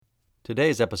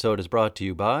Today's episode is brought to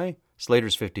you by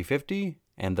Slater's 50/50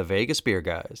 and the Vegas Beer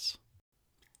Guys.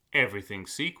 Everything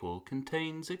sequel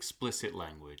contains explicit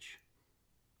language.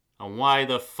 And why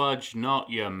the fudge not,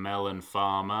 you melon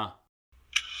farmer?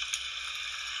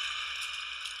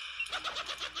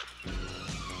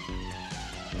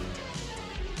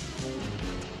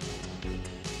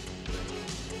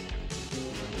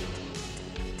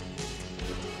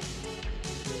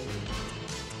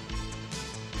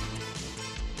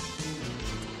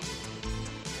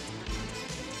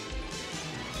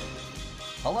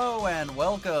 Hello and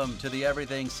welcome to the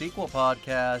Everything Sequel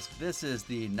Podcast. This is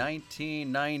the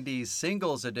 1990s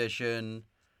singles edition.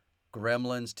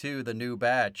 Gremlins 2, the new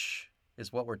batch,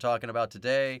 is what we're talking about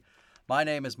today. My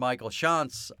name is Michael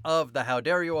Shantz of the How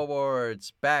Dare You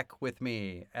Awards. Back with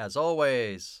me, as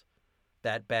always,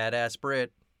 that badass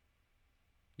Brit,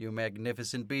 you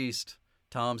magnificent beast,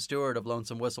 Tom Stewart of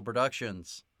Lonesome Whistle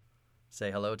Productions.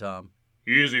 Say hello, Tom.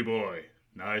 Easy boy.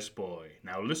 Nice boy.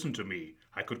 Now listen to me.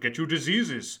 I could get you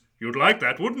diseases. You'd like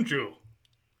that, wouldn't you?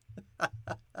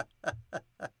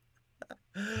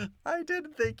 I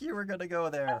didn't think you were going to go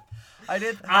there.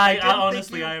 I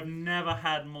honestly, I have never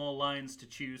had more lines to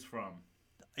choose from.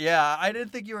 Yeah, I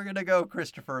didn't think you were going to go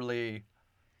Christopher Lee.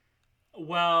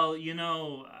 Well, you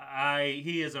know,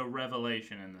 he is a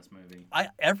revelation in this movie.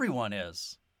 Everyone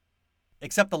is.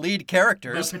 Except the lead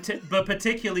characters. But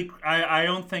particularly, I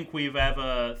don't think we've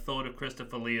ever thought of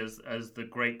Christopher Lee as the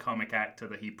great comic actor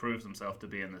that he proves himself to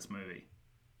be in this movie.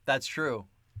 That's true.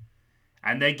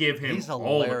 And they give him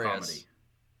all the comedy.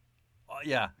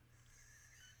 Yeah.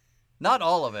 Not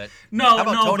all of it. No, How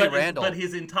about Tony but Randall? But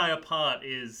his entire part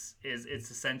is it's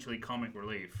essentially comic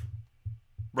relief.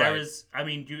 Right. There is, I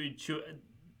mean,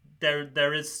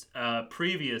 there is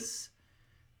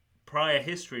prior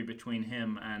history between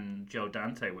him and Joe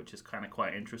Dante, which is kind of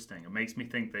quite interesting. It makes me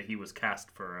think that he was cast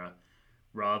for a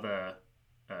rather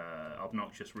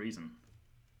obnoxious reason.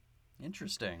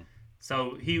 Interesting.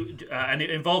 So and it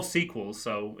involves sequels,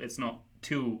 so it's not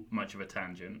too much of a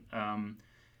tangent.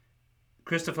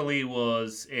 Christopher Lee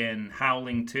was in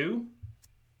Howling 2,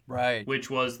 right? Which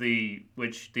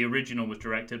the original was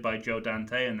directed by Joe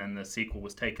Dante, and then the sequel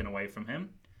was taken away from him,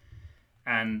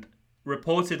 and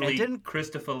reportedly,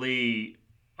 Christopher Lee,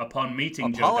 upon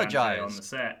meeting Joe Dante on the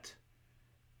set,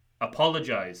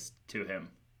 apologized to him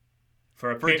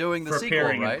for doing the sequel,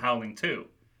 appearing right? in Howling 2.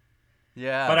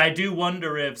 Yeah. But I do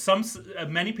wonder if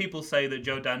many people say that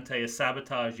Joe Dante is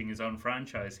sabotaging his own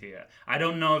franchise here. I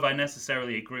don't know if I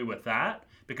necessarily agree with that,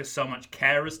 because so much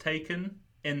care is taken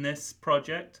in this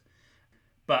project.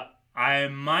 But I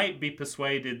might be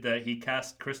persuaded that he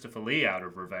cast Christopher Lee out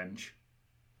of revenge.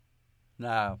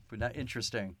 No, but not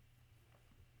interesting.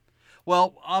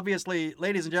 Well, obviously,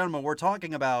 ladies and gentlemen, we're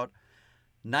talking about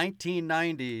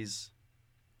 1990s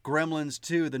Gremlins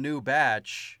 2, the new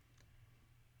batch,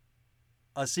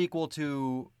 a sequel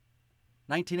to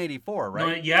 1984, right?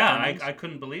 No, yeah, I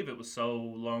couldn't believe it was so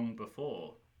long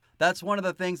before. That's one of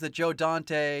the things that Joe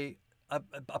Dante,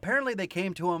 apparently they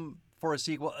came to him for a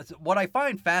sequel. What I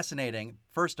find fascinating,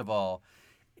 first of all,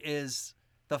 is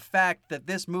the fact that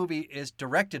this movie is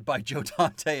directed by Joe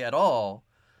Dante at all.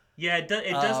 Yeah, it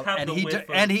does have the whiff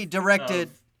and he directed.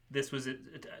 This was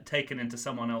taken into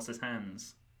someone else's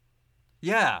hands.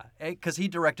 Yeah, because he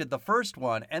directed the first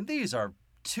one, and these are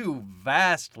two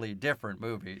vastly different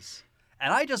movies.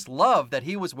 And I just love that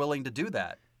he was willing to do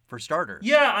that, for starters.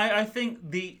 Yeah, I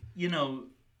think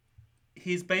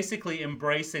he's basically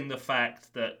embracing the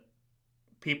fact that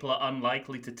people are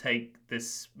unlikely to take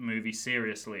this movie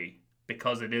seriously,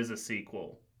 because it is a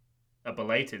sequel, a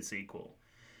belated sequel.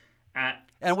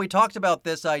 And we talked about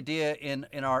this idea in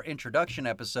our introduction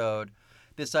episode,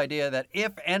 this idea that,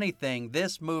 if anything,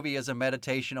 this movie is a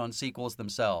meditation on sequels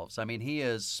themselves. I mean, he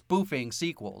is spoofing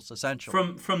sequels,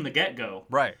 essentially. From the get-go.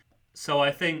 Right. So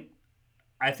I think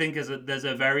there's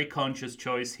a very conscious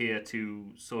choice here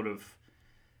to sort of...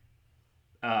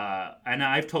 and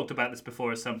I've talked about this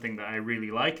before as something that I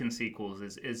really like in sequels,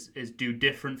 is do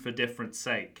different for different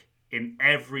sake in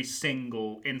every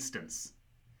single instance.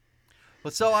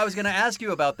 Well, so I was going to ask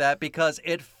you about that, because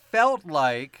it felt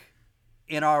like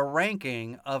in our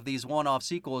ranking of these one-off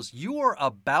sequels, you were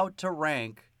about to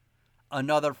rank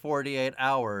Another 48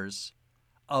 Hours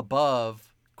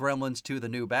above Gremlins 2, the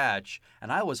new batch, and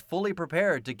I was fully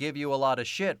prepared to give you a lot of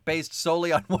shit based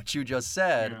solely on what you just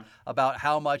said about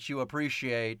how much you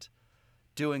appreciate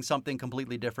doing something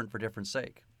completely different for different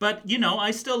sake. But,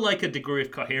 I still like a degree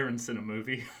of coherence in a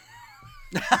movie.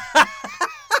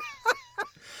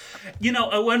 You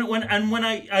know, when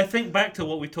I think back to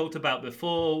what we talked about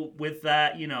before with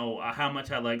that, you know, how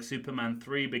much I like Superman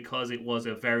 3 because it was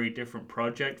a very different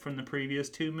project from the previous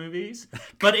two movies.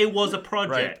 But it was a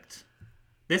project. Right.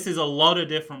 This is a lot of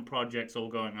different projects all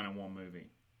going on in one movie.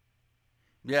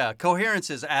 Yeah, coherence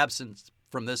is absent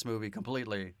from this movie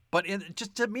completely. But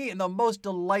just to me, in the most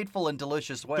delightful and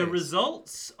delicious ways. The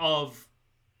results of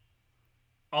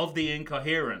the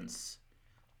incoherence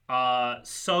are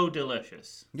so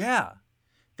delicious. Yeah.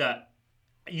 That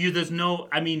there's no,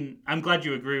 I mean, I'm glad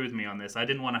you agree with me on this. I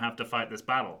didn't want to have to fight this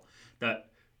battle. That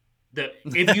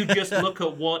if you just look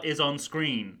at what is on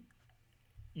screen,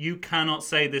 you cannot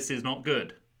say this is not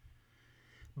good.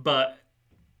 But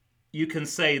you can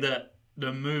say that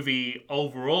the movie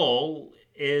overall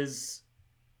is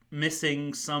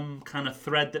missing some kind of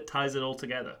thread that ties it all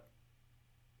together.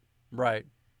 Right.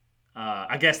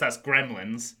 I guess that's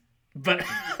Gremlins. But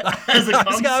as a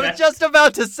concept, I was just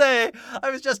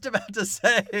about to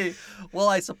say, well,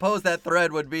 I suppose that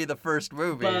thread would be the first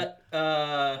movie.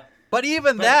 But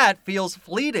even that feels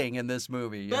fleeting in this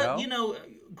movie, you know,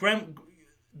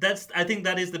 I think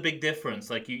that is the big difference.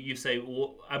 Like you say,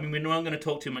 well, I mean, we're not going to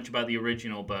talk too much about the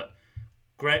original, but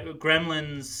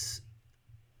Gremlins,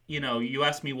 you know, you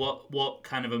ask me what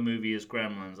kind of a movie is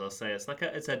Gremlins, I'll say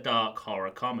it's a dark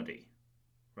horror comedy.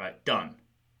 Right, done.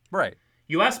 Right.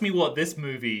 You ask me what this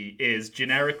movie is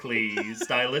generically,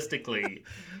 stylistically,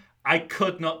 I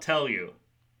could not tell you.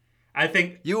 I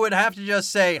think you would have to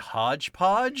just say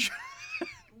hodgepodge.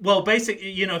 Well,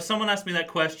 basically, you know, if someone asked me that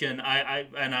question,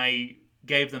 I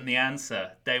gave them the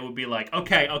answer, they would be like,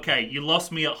 okay, you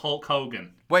lost me at Hulk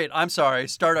Hogan. Wait, I'm sorry,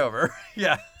 start over.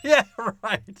 Yeah,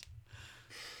 right.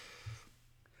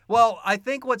 Well, I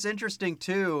think what's interesting,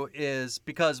 too, is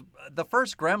because the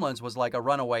first Gremlins was like a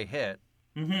runaway hit.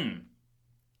 Mm-hmm.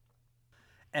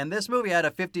 And this movie had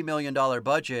a $50 million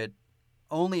budget,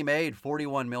 only made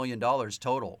 $41 million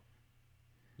total.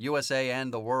 USA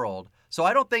and the world. So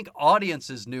I don't think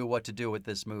audiences knew what to do with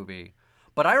this movie.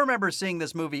 But I remember seeing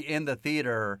this movie in the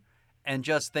theater and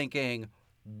just thinking,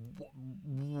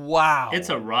 wow. It's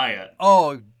a riot.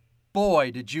 Oh,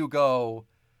 boy, did you go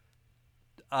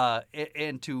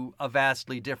into a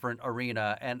vastly different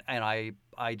arena. And I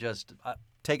just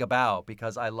take a bow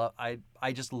because I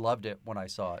just loved it when I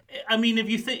saw it. I mean, if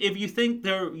you think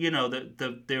there, you know,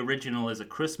 the original is a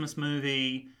Christmas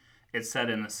movie, it's set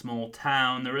in a small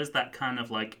town, there is that kind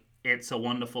of like It's a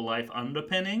Wonderful Life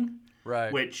underpinning,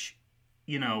 right? Which,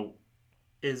 you know,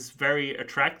 is very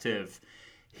attractive.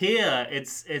 Here,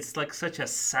 it's like such a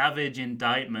savage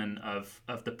indictment of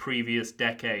the previous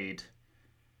decade,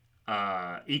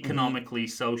 economically,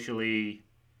 socially,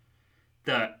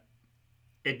 that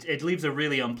it leaves a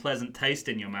really unpleasant taste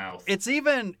in your mouth. It's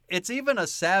even a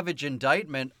savage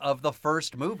indictment of the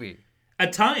first movie.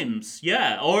 At times,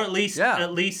 yeah, or at least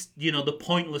you know, the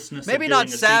pointlessness. Maybe of doing not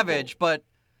a savage, sequel. but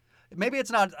maybe it's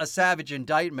not a savage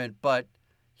indictment, but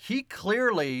he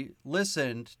clearly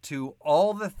listened to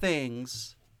all the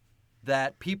things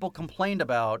that people complained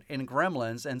about in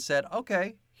Gremlins and said,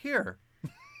 okay, here.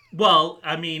 Well,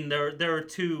 I mean, there are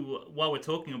two, while we're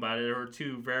talking about it, there are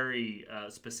two very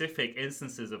specific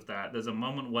instances of that. There's a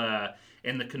moment where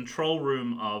in the control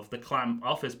room of the Clamp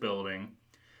office building,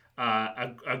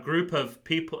 a group of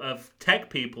tech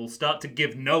people start to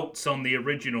give notes on the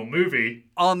original movie.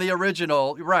 On the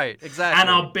original, right, exactly.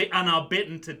 And are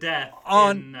bitten to death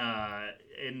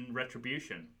in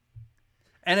retribution.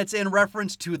 And it's in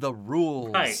reference to the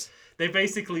rules. Right. They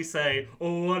basically say,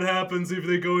 "Oh, what happens if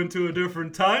they go into a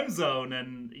different time zone?"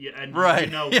 And right.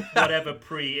 You know, whatever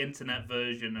pre-internet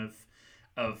version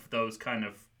of those kind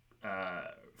of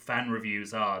fan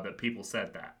reviews are that people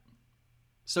said that.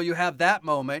 So you have that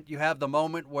moment. You have the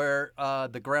moment where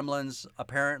the Gremlins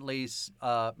apparently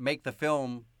make the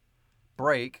film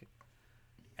break,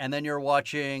 and then you're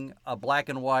watching a black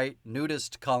and white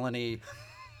nudist colony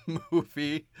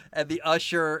movie, and the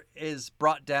usher is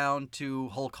brought down to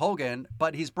Hulk Hogan,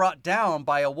 but he's brought down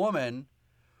by a woman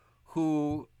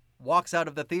who walks out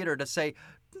of the theater to say,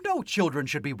 no children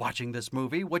should be watching this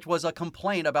movie, which was a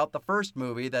complaint about the first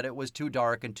movie, that it was too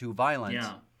dark and too violent.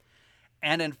 Yeah.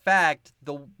 And in fact,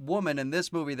 the woman in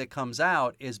this movie that comes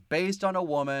out is based on a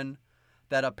woman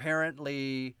that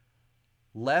apparently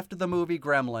left the movie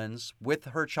Gremlins with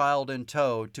her child in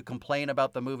tow to complain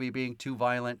about the movie being too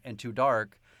violent and too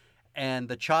dark. And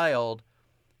the child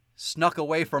snuck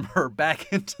away from her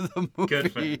back into the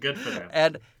movie. Good for them.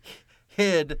 And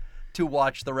hid to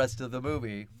watch the rest of the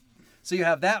movie. So you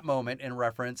have that moment in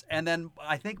reference. And then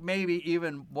I think maybe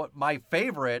even what my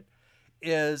favorite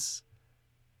is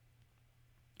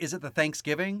is it the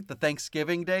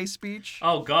Thanksgiving Day speech?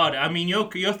 Oh God, I mean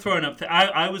you're throwing up.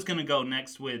 I was gonna go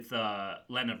next with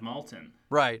Leonard Maltin.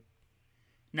 Right.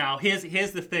 Now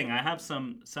here's the thing. I have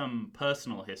some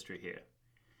personal history here.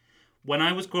 When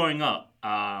I was growing up,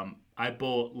 I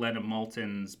bought Leonard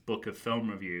Maltin's book of film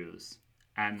reviews,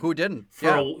 and who didn't?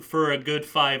 For a good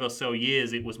 5 or so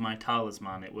years, it was my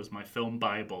talisman. It was my film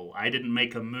bible. I didn't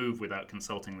make a move without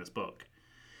consulting this book.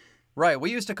 Right.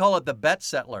 We used to call it the bet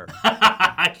settler.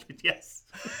 Yes.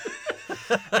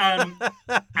 And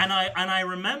I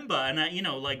remember,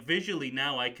 and like visually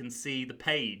now I can see the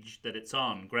page that it's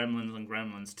on, Gremlins and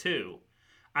Gremlins 2.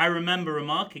 I remember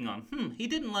remarking on, he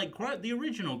didn't like the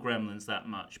original Gremlins that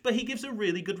much, but he gives a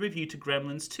really good review to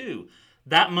Gremlins 2.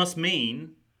 That must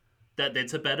mean that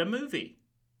it's a better movie,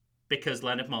 because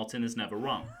Leonard Maltin is never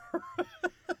wrong.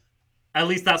 At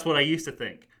least that's what I used to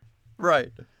think.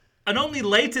 Right. And only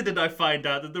later did I find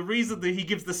out that the reason that he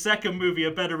gives the second movie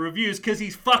a better review is because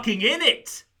he's fucking in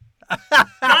it.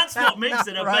 That's what makes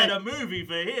it a better movie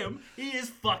for him. He is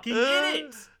fucking in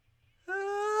it.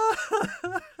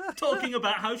 Talking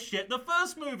about how shit the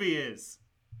first movie is.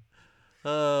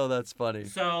 Oh, that's funny.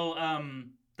 So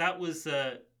that was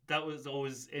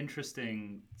always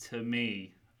interesting to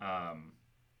me.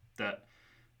 That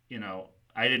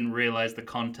I didn't realize the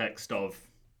context of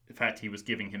the fact he was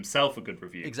giving himself a good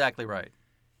review. Exactly right.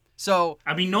 So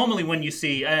I mean, normally when you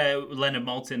see Leonard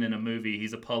Maltin in a movie,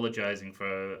 he's apologizing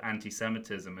for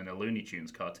anti-Semitism in a Looney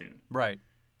Tunes cartoon. Right.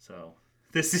 So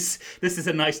this is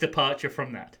a nice departure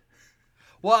from that.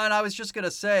 Well, and I was just going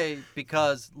to say,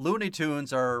 because Looney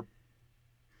Tunes are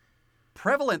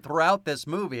prevalent throughout this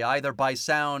movie, either by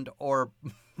sound or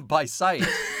by sight.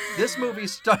 This movie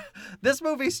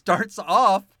starts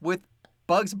off with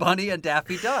Bugs Bunny and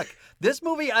Daffy Duck. This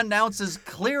movie announces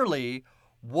clearly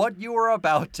what you are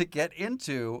about to get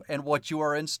into and what you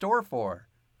are in store for,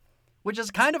 which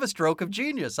is kind of a stroke of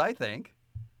genius, I think.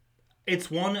 It's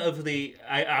one of the...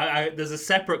 there's a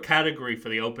separate category for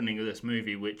the opening of this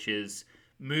movie, which is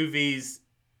movies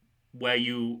where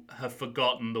you have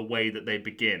forgotten the way that they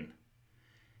begin.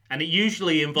 And it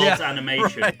usually involves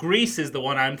animation. Right. Grease is the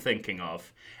one I'm thinking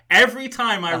of. Every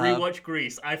time I rewatch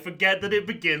Grease, I forget that it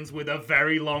begins with a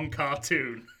very long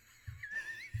cartoon.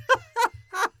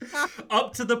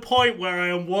 Up to the point where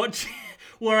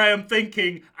I am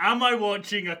thinking, am I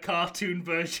watching a cartoon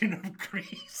version of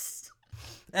Grease?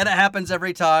 And it happens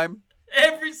every time?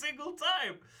 Every single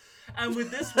time. And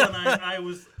with this one,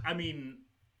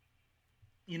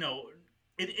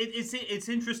 it's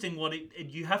interesting what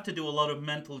you have to do a lot of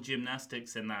mental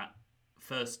gymnastics in the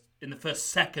first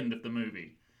second of the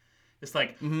movie. It's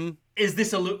like, is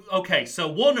this okay, so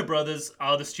Warner Brothers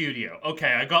are the studio.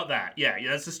 Okay, I got that. Yeah,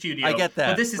 that's the studio. I get that.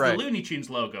 But this is the Looney Tunes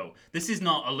logo. This is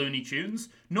not a Looney Tunes,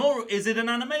 nor is it an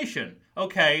animation.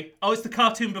 Okay. Oh, it's the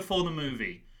cartoon before the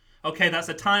movie. Okay, that's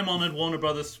a time-honored Warner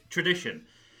Brothers tradition.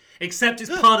 Except it's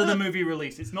part of the movie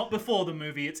release. It's not before the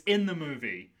movie, it's in the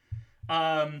movie.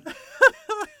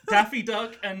 Daffy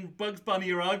Duck and Bugs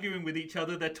Bunny are arguing with each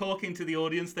other. They're talking to the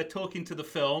audience. They're talking to the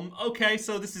film. Okay,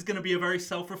 so this is going to be a very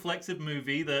self-reflexive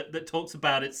movie that talks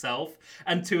about itself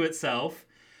and to itself.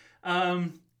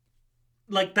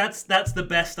 That's the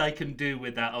best I can do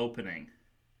with that opening.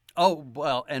 Oh,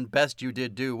 well, and best you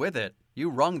did do with it. You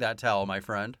wrung that towel, my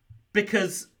friend.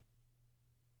 Because,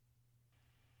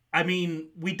 I mean,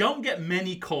 we don't get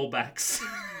many callbacks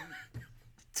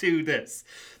to this.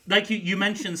 Like you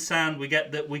mentioned sound, we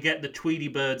get the Tweety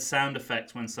Bird sound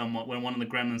effects when one of the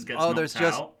Gremlins gets knocked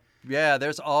out.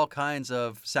 There's all kinds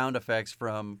of sound effects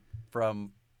from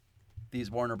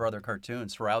these Warner Brother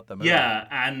cartoons throughout the movie. Yeah,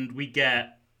 and we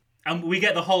get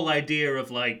the whole idea of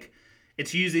like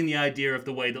it's using the idea of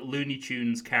the way that Looney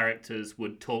Tunes characters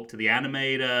would talk to the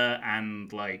animator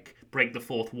and like break the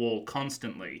fourth wall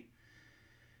constantly.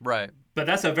 Right. But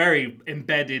that's a very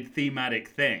embedded thematic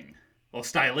thing or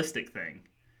stylistic thing.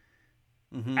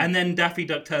 Mm-hmm. And then Daffy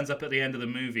Duck turns up at the end of the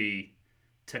movie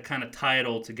to kind of tie it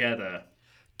all together.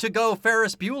 To go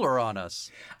Ferris Bueller on us.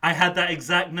 I had that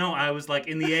exact note. I was like,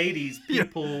 in the 80s,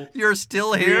 people... You're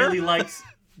still here? ...really liked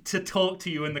to talk to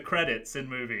you in the credits in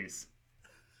movies.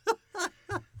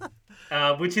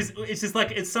 Which is, it's just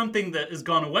like, it's something that has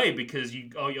gone away because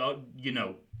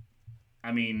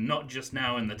I mean, not just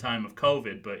now in the time of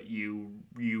COVID, but you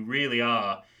really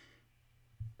are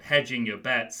hedging your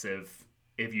bets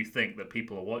if you think that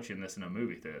people are watching this in a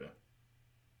movie theater.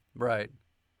 Right.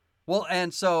 Well,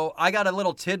 and so I got a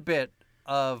little tidbit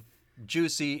of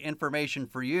juicy information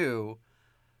for you.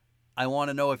 I want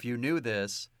to know if you knew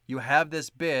this. You have this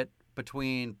bit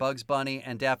between Bugs Bunny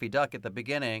and Daffy Duck at the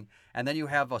beginning, and then you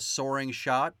have a soaring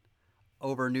shot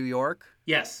over New York.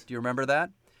 Yes. Do you remember that?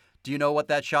 Do you know what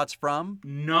that shot's from?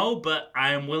 No, but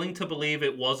I am willing to believe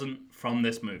it wasn't from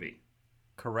this movie.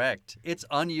 Correct. It's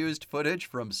unused footage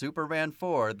from Superman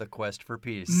 4, The Quest for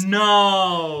Peace.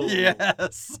 No.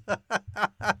 Yes.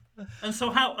 And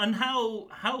so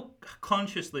how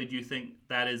consciously do you think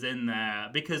that is in there?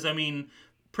 Because I mean,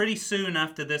 pretty soon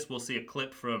after this, we'll see a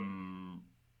clip from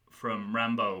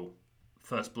Rambo: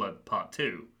 First Blood Part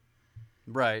 2.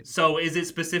 Right. So is it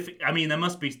specific? I mean, there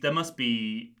must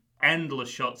be endless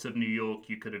shots of New York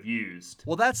you could have used.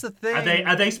 Well, that's the thing.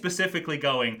 Are they specifically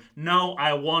going, no,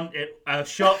 I want a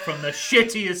shot from the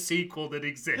shittiest sequel that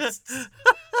exists?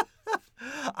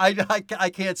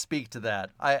 I can't speak to that.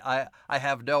 I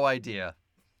have no idea.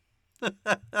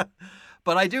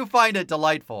 But I do find it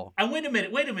delightful. And wait a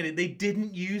minute, they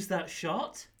didn't use that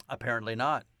shot? Apparently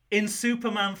not. In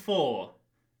Superman 4.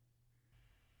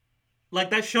 Like,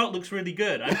 that shot looks really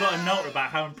good. I've got a note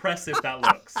about how impressive that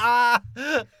looks.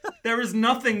 There is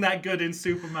nothing that good in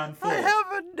Superman 4. I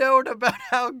have a note about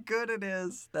how good it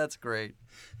is. That's great.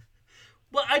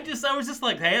 Well, I was just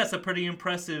like, hey, that's a pretty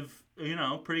impressive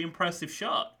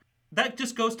shot. That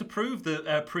just goes to prove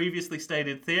the previously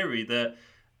stated theory that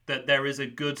there is a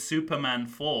good Superman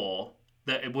 4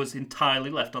 that it was entirely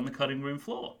left on the cutting room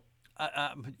floor.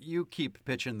 You keep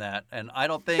pitching that, and I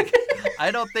don't think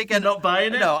Not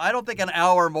buying it? No, I don't think an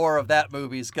hour more of that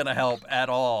movie is gonna help at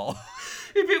all.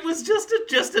 If it was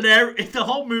if the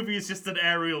whole movie is just an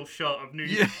aerial shot of New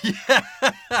York.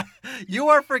 Yeah. You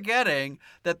are forgetting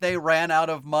that they ran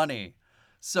out of money.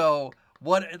 So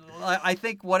I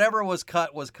think whatever was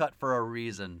cut for a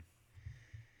reason.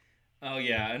 Oh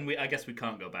yeah, and I guess we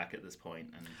can't go back at this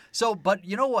point. So, but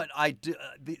you know what I do?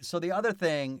 So the other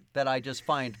thing that I just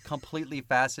find completely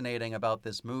fascinating about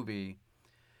this movie,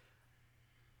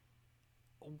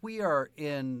 we are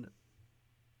in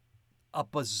a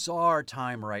bizarre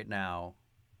time right now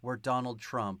where Donald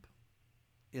Trump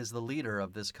is the leader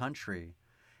of this country.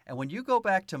 And when you go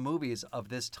back to movies of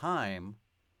this time,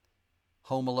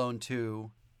 Home Alone 2,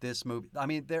 this movie, I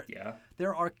mean,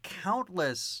 there are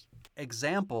countless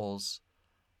examples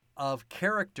of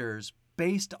characters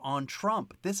based on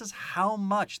Trump. This is how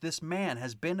much this man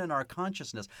has been in our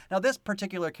consciousness. Now, this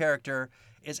particular character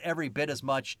is every bit as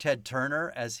much Ted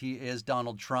Turner as he is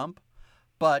Donald Trump,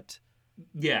 but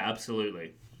yeah,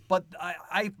 absolutely. But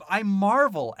I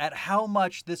marvel at how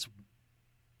much this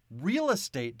real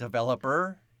estate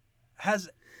developer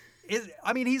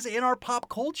he's in our pop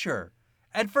culture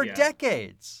and for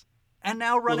decades. And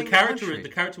now running the country. The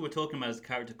character we're talking about is a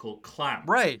character called Clamp,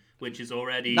 right? Which is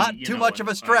already not too much of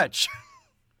a stretch.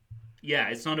 Yeah,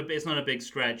 it's not a big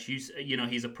stretch. He's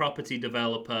a property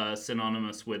developer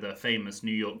synonymous with a famous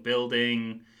New York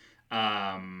building.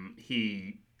 Even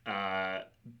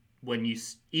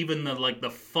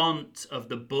the font of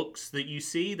the books that you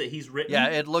see that he's written. Yeah,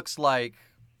 it looks like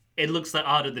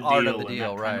Art of the Deal, and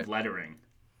that kind of lettering.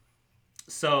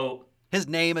 So his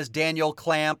name is Daniel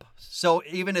Clamp, so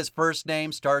even his first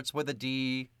name starts with a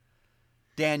D.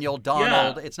 Daniel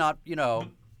Donald. Yeah. It's not,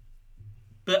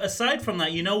 But aside from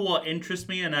that, you know what interests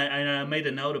me, and I made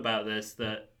a note about this,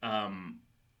 that an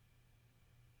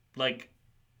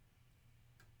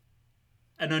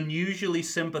unusually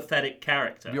sympathetic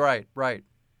character. You're right.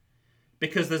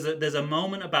 Because there's a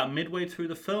moment about midway through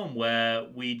the film where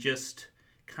we just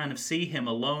kind of see him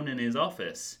alone in his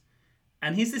office.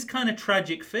 And he's this kind of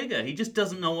tragic figure. He just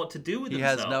doesn't know what to do with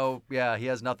himself. He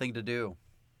has nothing to do.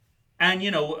 And,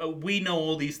 we know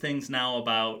all these things now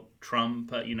about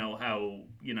Trump, how,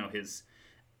 his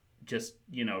just,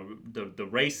 the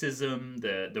racism,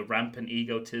 the rampant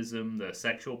egotism, the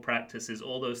sexual practices,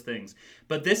 all those things.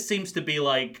 But this seems to be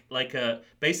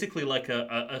basically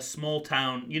a small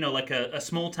town, a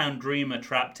small town dreamer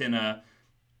trapped in a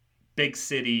big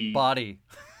city body.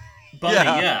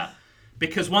 Yeah.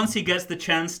 Because once he gets the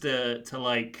chance to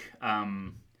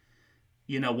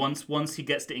once he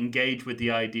gets to engage with the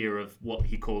idea of what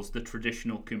he calls the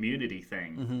traditional community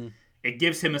thing, it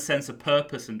gives him a sense of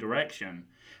purpose and direction.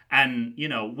 And,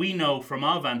 we know from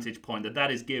our vantage point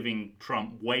that is giving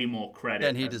Trump way more credit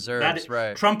than he deserves,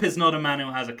 right? Trump is not a man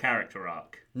who has a character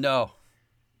arc. No.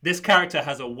 This character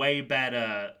has a way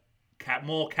better,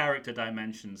 more character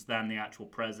dimensions than the actual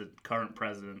current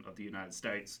president of the United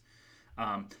States.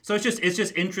 So it's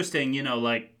just interesting,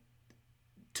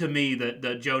 to me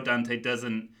that Joe Dante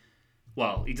doesn't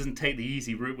take the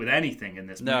easy route with anything in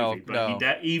this movie.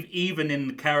 But he even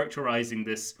in characterizing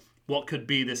this, what could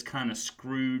be this kind of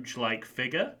Scrooge-like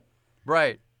figure.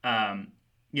 Right. The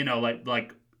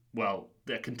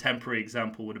contemporary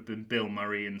example would have been Bill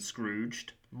Murray in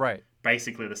Scrooged. Right.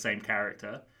 Basically the same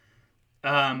character.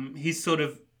 He's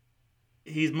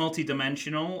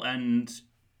multi-dimensional and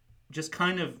just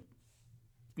kind of,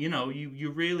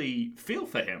 you really feel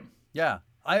for him. Yeah.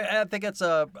 I think it's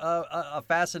a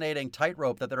fascinating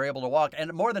tightrope that they're able to walk.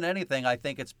 And more than anything, I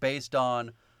think it's based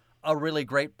on a really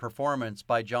great performance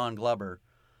by John Glover.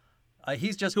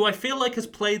 He's just... Who I feel like has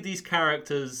played these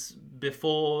characters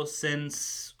before,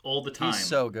 since, all the time. He's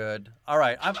so good. All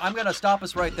right, I'm going to stop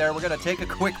us right there. We're going to take a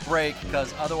quick break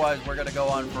because otherwise we're going to go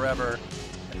on forever.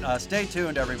 Stay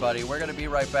tuned, everybody. We're going to be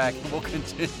right back, and we'll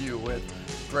continue with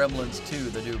Gremlins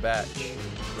 2, The New Batch,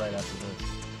 right after this.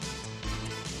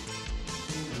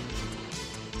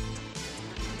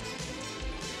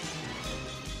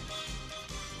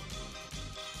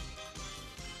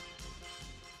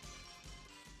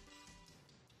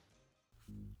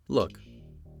 Look,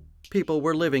 people,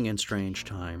 we're living in strange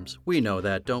times. We know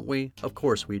that, don't we? Of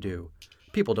course we do.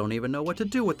 People don't even know what to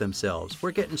do with themselves.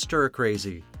 We're getting stir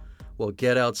crazy. Well,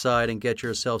 get outside and get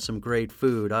yourself some great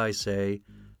food, I say.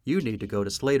 You need to go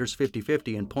to Slater's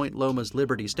 50/50 in Point Loma's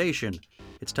Liberty Station.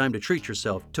 It's time to treat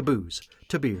yourself to booze,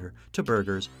 to beer, to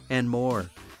burgers, and more.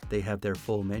 They have their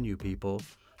full menu, people.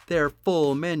 Their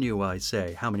full menu, I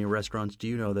say. How many restaurants do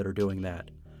you know that are doing that?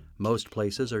 Most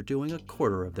places are doing a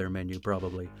quarter of their menu,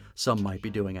 probably. Some might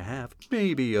be doing a half.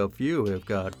 Maybe a few have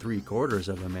got 3/4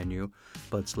 of a menu.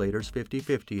 But Slater's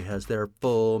 50/50 has their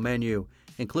full menu,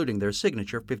 including their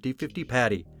signature 50/50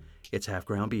 patty. It's half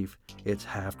ground beef. It's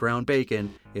half ground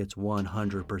bacon. It's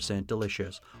 100%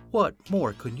 delicious. What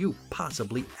more could you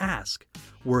possibly ask?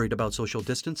 Worried about social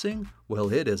distancing?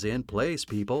 Well, it is in place,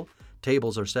 people.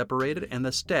 Tables are separated, and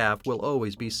the staff will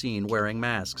always be seen wearing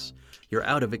masks. You're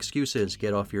out of excuses.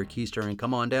 Get off your keister and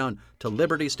come on down to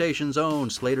Liberty Station's own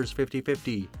Slater's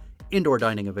 50/50. Indoor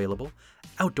dining available,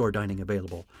 outdoor dining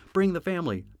available. Bring the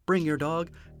family, bring your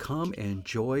dog. Come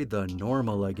enjoy the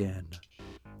normal again.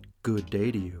 Good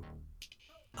day to you.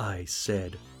 I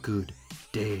said good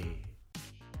day.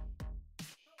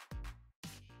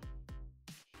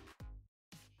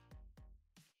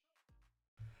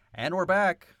 And we're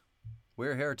back.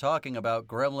 We're here talking about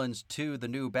Gremlins 2, The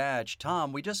New Batch.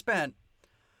 Tom, we just spent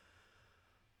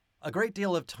a great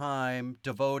deal of time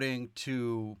devoting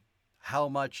to how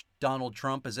much Donald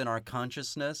Trump is in our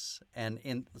consciousness and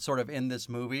in this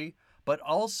movie, but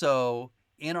also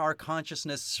in our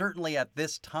consciousness, certainly at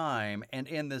this time and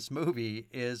in this movie,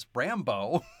 is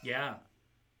Rambo. Yeah.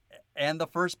 And the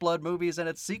First Blood movies and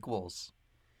its sequels.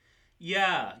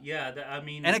 Yeah.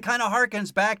 And it kind of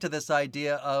harkens back to this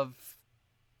idea of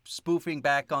spoofing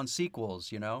back on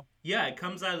sequels, Yeah, it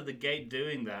comes out of the gate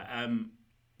doing that.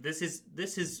 This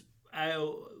is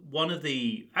one of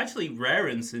the actually rare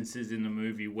instances in the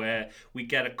movie where we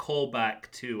get a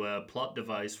callback to a plot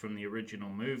device from the original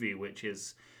movie, which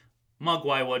is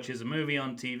Mogwai watches a movie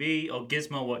on TV, or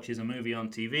Gizmo watches a movie on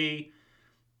TV.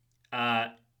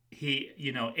 He,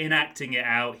 enacting it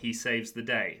out, he saves the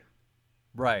day.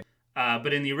 Right.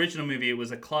 But in the original movie, it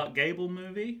was a Clark Gable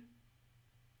movie.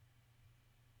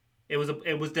 There was a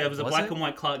black and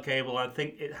white Clark Gable. I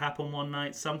think it happened one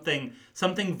night. Something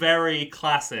very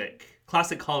classic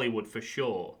Hollywood for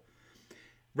sure.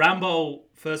 Rambo: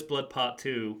 First Blood Part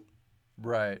 2.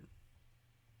 Right.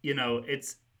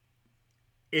 It's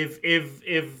if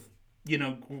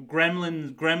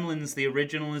Gremlins the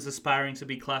original is aspiring to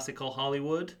be classical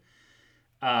Hollywood,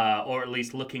 or at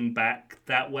least looking back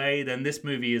that way, then this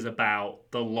movie is about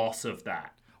the loss of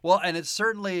that. Well, and it's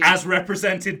certainly... as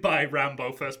represented by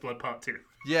Rambo First Blood Part 2.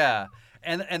 Yeah.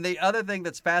 And the other thing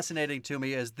that's fascinating to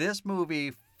me is this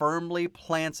movie firmly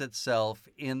plants itself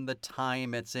in the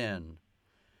time it's in.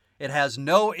 It has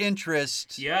no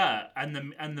interest... Yeah, and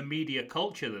the media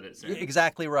culture that it's in.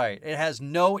 Exactly right. It has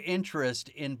no interest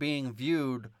in being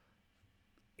viewed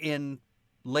in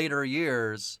later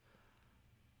years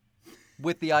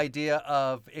with the idea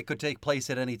of it could take place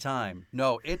at any time.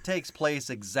 No, it takes place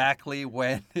exactly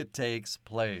when it takes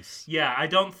place. Yeah,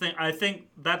 I think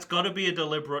that's got to be a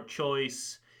deliberate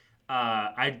choice.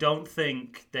 I don't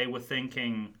think they were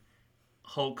thinking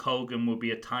Hulk Hogan would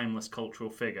be a timeless cultural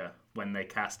figure when they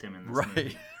cast him in this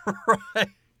movie. Right.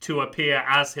 To appear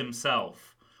as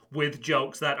himself with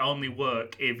jokes that only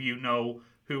work if you know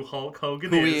who Hulk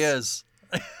Hogan is. Who he is.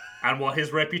 And what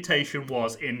his reputation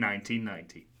was in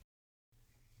 1990.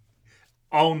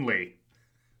 Only.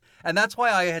 And that's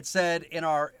why I had said in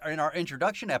our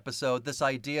introduction episode this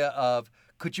idea of,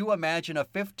 could you imagine a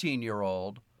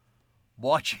 15-year-old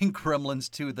watching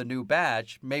Gremlins 2, The New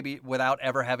Batch, maybe without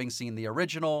ever having seen the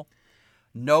original,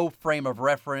 no frame of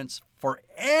reference for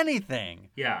anything.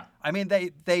 Yeah. I mean,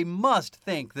 they must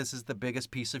think this is the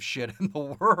biggest piece of shit in the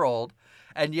world,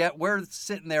 and yet we're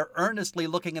sitting there earnestly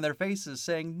looking in their faces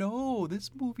saying, no,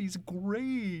 this movie's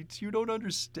great. You don't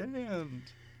understand.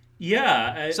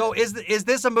 Yeah. So is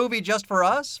this a movie just for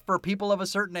us, for people of a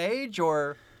certain age,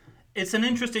 or? It's an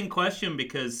interesting question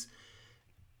because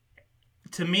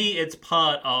to me it's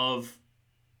part of,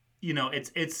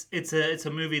 it's a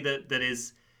movie that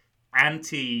is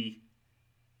anti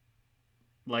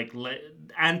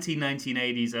anti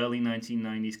 1980s, early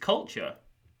 1990s culture.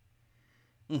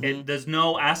 There's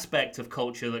no aspect of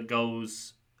culture that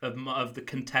goes of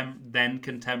the then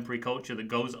contemporary culture that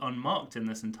goes unmarked in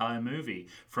this entire movie,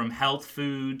 from health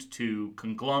food to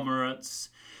conglomerates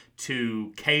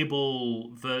to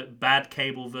bad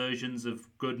cable versions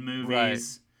of good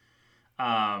movies.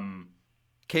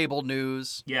 Cable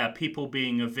news. Yeah, people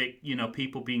being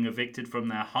evicted from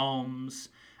their homes.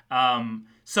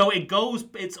 So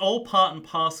it's all part and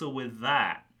parcel with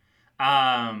that.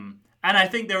 And I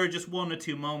think there are just one or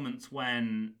two moments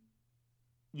when,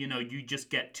 you just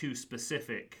get too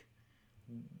specific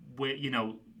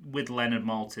with Leonard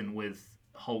Maltin, with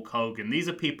Hulk Hogan. These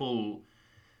are people,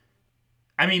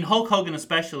 I mean, Hulk Hogan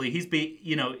especially,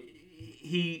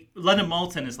 Leonard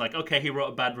Maltin is like, okay, he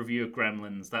wrote a bad review of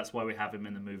Gremlins, that's why we have him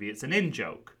in the movie. It's an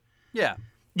in-joke. Yeah.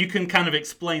 You can kind of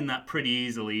explain that pretty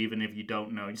easily, even if you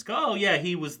don't know. You just go, oh yeah,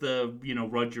 he was the,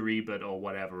 Roger Ebert or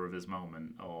whatever of his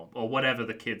moment, or whatever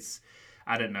the kids,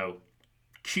 I don't know,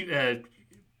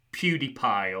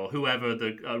 PewDiePie or whoever,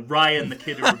 the Ryan the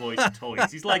kid who voiced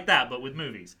toys. He's like that, but with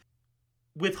movies.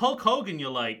 With Hulk Hogan, you're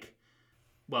like,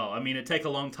 well, I mean, it'd take a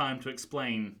long time to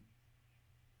explain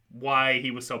why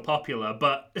he was so popular,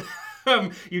 but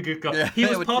you could go, he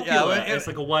was popular. It's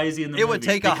like, why is he in the movie? It would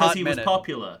take a hot minute. Because he was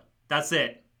popular. That's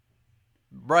it.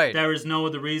 Right. There is no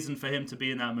other reason for him to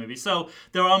be in that movie. So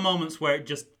there are moments where it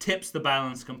just tips the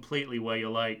balance completely, where you're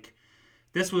like,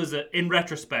 in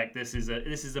retrospect, this is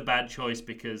a bad choice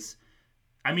because,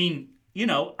 I mean,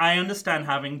 I understand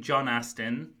having John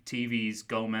Astin, TV's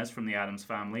Gomez from the Addams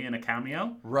Family, in a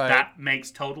cameo. Right. That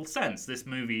makes total sense. This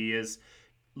movie is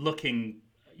looking,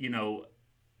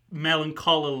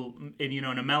 melancholy, in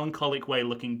a melancholic way,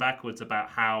 looking backwards about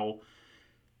how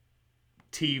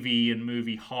TV and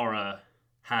movie horror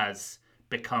has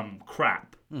become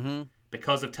crap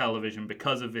because of television,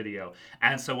 because of video.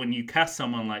 And so when you cast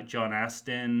someone like John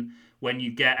Astin, when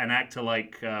you get an actor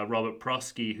like Robert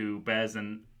Prosky, who bears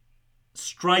an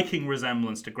striking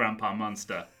resemblance to Grandpa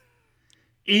Munster,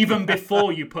 even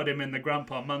before you put him in the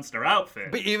Grandpa Munster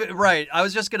outfit. But right, I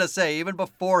was just going to say, even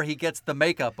before he gets the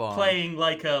makeup on. Playing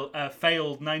like a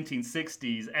failed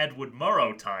 1960s Edward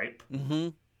Murrow type.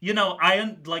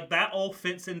 That all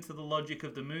fits into the logic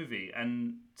of the movie,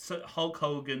 and Hulk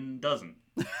Hogan doesn't.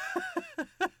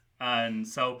 And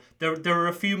so there are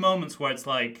a few moments where it's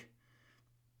like,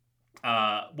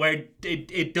 where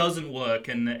it doesn't work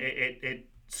and it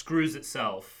screws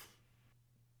itself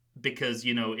because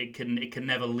it can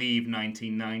never leave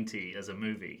 1990 as a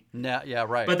movie. Yeah,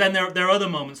 right. But then there are other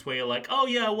moments where you're like, oh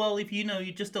yeah, well, if you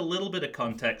just a little bit of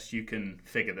context, you can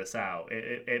figure this out.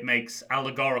 It makes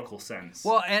allegorical sense.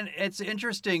 Well, and it's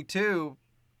interesting too,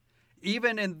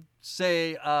 even in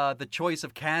say the choice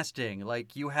of casting,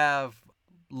 like you have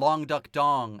Long Duck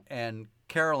Dong and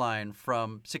Caroline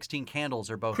from 16 Candles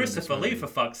are both Christopher in this movie. Lee, for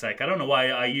fuck's sake. I don't know why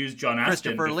I used John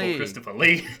Astin before Lee. Christopher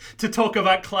Lee to talk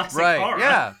about classic horror.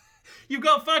 Yeah. You've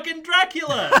got fucking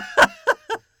Dracula.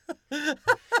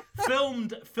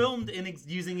 filmed in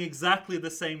using exactly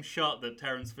the same shot that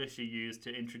Terence Fisher used to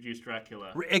introduce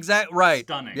Dracula. Right.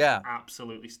 Stunning. Yeah.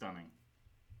 Absolutely stunning.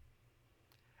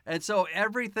 And so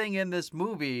everything in this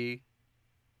movie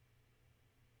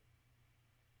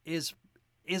is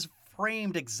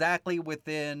framed exactly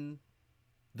within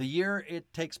the year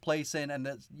it takes place in, and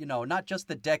not just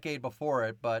the decade before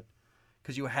it, but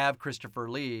because you have Christopher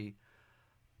Lee,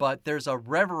 but there's a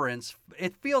reverence.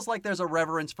 It feels like there's a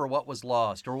reverence for what was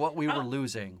lost or what we were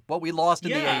losing, what we lost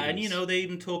in the 80s. Yeah, and they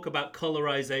even talk about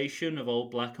colorization of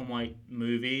old black and white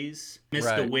movies.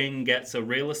 Mr. Wing gets a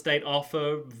real estate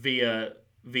offer via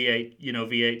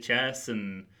VHS,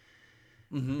 and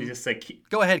they just say,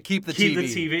 go ahead, keep the TV. Keep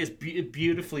the TV. It's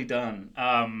beautifully done.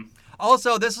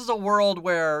 Also, this is a world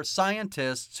where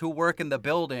scientists who work in the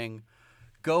building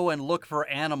go and look for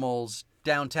animals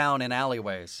downtown in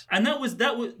alleyways. And that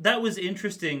was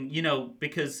interesting,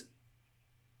 because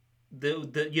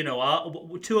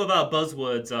two of our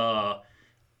buzzwords are,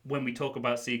 when we talk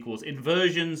about sequels,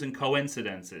 inversions and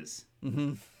coincidences.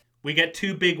 Mm-hmm. We get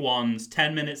two big ones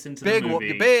 10 minutes into the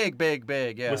movie. Big,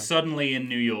 yeah. We're suddenly in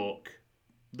New York.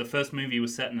 The first movie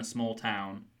was set in a small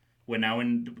town. We're now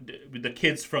the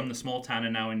kids from the small town are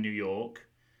now in New York.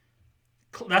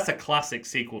 That's a classic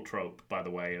sequel trope, by the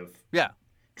way, of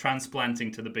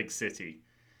transplanting to the big city.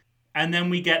 And then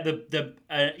we get the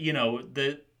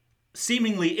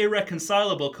seemingly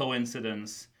irreconcilable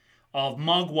coincidence of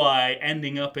Mogwai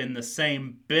ending up in the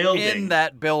same building. In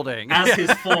that building. As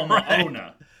his former Right.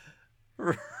 owner.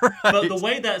 Right. But the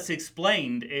way that's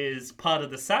explained is part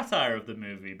of the satire of the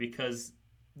movie because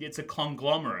it's a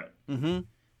conglomerate. Mm-hmm.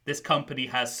 This company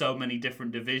has so many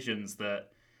different divisions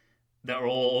that are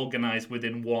all organized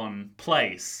within one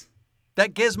place.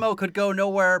 That Gizmo could go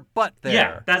nowhere but there.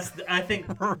 Yeah, that's, I think,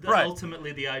 Right.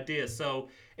 ultimately the idea. So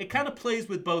it kind of plays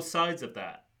with both sides of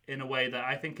that in a way that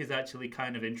I think is actually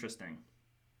kind of interesting.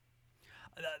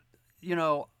 You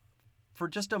know, for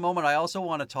just a moment, I also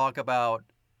want to talk about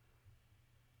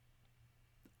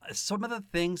some of the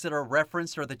things that are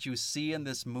referenced or that you see in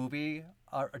this movie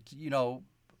are, you know,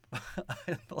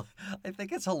 I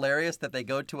think it's hilarious that they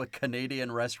go to a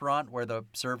Canadian restaurant where the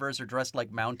servers are dressed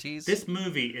like Mounties. This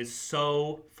movie is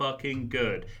so fucking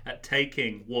good at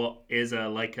taking what is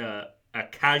a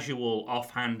casual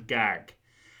offhand gag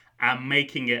and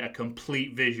making it a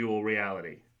complete visual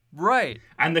reality. Right.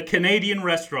 And the Canadian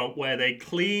restaurant where they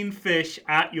clean fish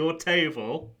at your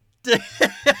table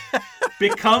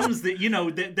becomes that, you know,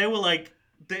 they were like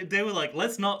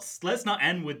let's not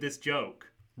end with this joke.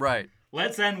 Right.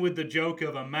 Let's end with the joke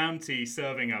of a Mountie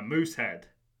serving a moose head.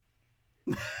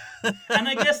 And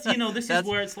I guess, you know, this is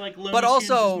where it's like Looney Tunes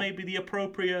is maybe the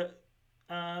appropriate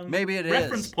maybe it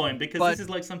reference is. point because this is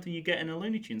like something you get in a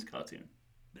Looney Tunes cartoon.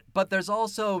 But there's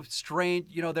also strange,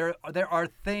 you know, there are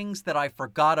things that I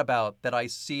forgot about that I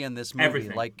see in this movie.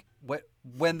 Everything. Like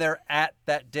when they're at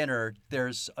that dinner,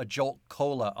 there's a Jolt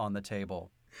Cola on the table.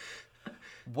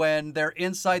 When they're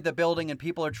inside the building and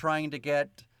people are trying to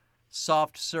get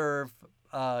soft serve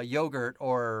yogurt,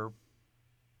 or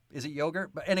is it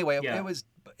yogurt? But anyway, Yeah. it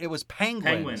was penguins.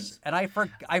 Penguins. And I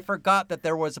forgot that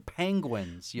there was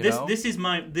penguins. This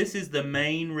is the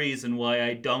main reason why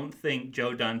I don't think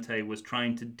Joe Dante was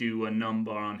trying to do a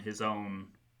number on his own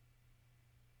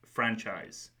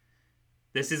franchise.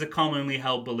 This is a commonly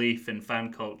held belief in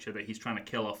fan culture that he's trying to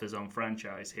kill off his own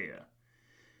franchise here.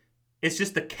 It's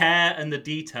just the care and the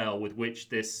detail with which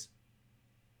this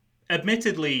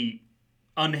admittedly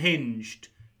unhinged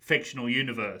fictional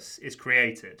universe is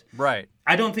created. Right.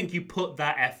 I don't think you put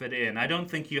that effort in. I don't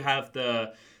think you have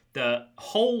the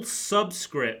whole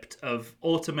subscript of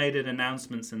automated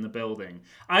announcements in the building.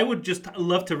 I would just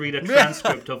love to read a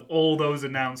transcript of all those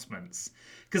announcements.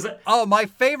 My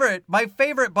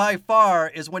favorite by far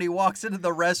is when he walks into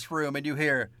the restroom and you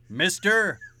hear,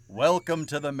 "Mister, welcome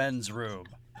to the men's room."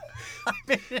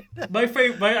 I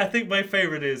think my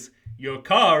favorite is, "Your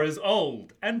car is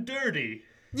old and dirty."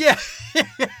 Yeah.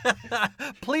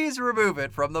 Please remove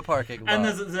it from the parking lot. And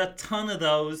there's a ton of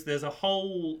those. There's a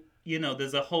whole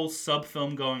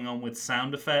sub-film going on with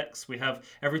sound effects. We have,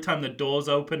 every time the doors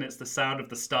open, it's the sound of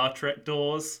the Star Trek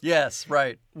doors. Yes,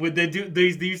 right. They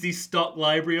use these stock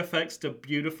library effects to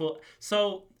beautiful.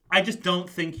 So I just don't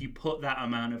think you put that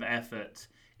amount of effort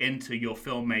into your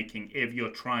filmmaking if you're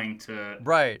trying to,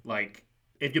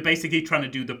 if you're basically trying to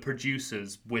do the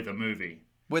producers with a movie.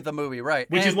 With a movie, right.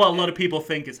 Which is what a lot of people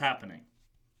think is happening.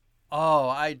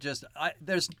 Oh,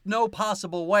 there's no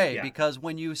possible way, Yeah. because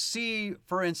when you see,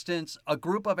 for instance, a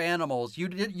group of animals, you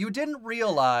didn't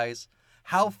realize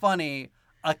how funny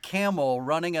a camel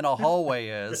running in a hallway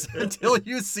is until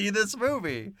you see this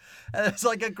movie. And it's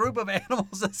like a group of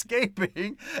animals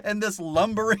escaping and this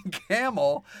lumbering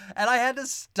camel, and I had to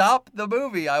stop the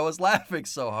movie. I was laughing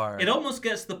so hard. It almost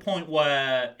gets to the point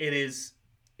where it is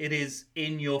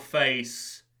in your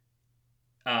face,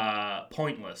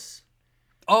 pointless.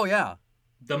 Oh, yeah.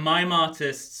 The mime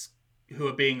artists who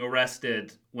are being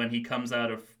arrested when he comes out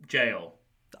of jail.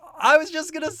 I was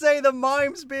just going to say the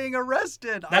mime's being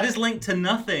arrested. That is linked to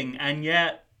nothing, and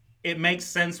yet it makes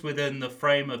sense within the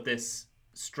frame of this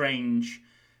strange,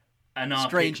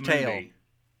 anarchic movie. Tale.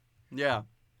 Yeah.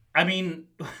 I mean,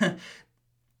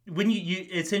 when you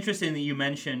it's interesting that you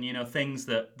mention, things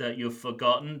that you've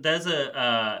forgotten. There's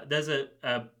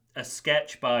a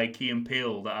sketch by Key and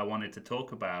Peele that I wanted to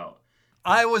talk about.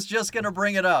 I was just going to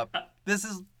bring it up.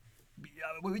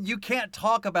 You can't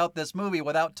talk about this movie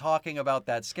without talking about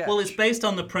that sketch. Well, it's based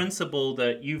on the principle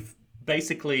that you've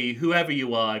basically, whoever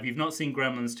you are, if you've not seen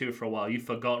Gremlins 2 for a while, you've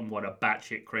forgotten what a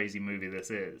batshit crazy movie this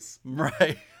is.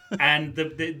 Right. And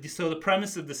so the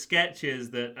premise of the sketch is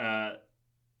that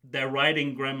they're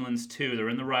writing Gremlins 2, they're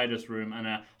in the writer's room, and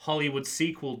a Hollywood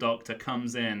sequel doctor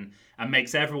comes in and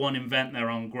makes everyone invent their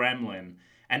own gremlin,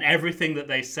 and everything that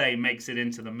they say makes it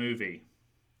into the movie.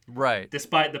 Right.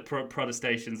 Despite the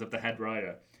protestations of the head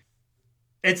writer.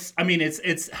 It's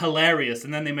hilarious,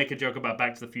 and then they make a joke about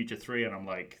Back to the Future 3, and I'm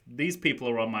like, these people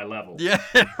are on my level. Yeah,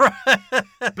 right.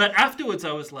 But afterwards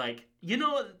I was like,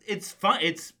 it's fun.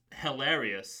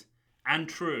 hilarious and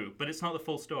true, but it's not the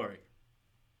full story.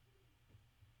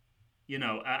 You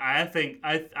know,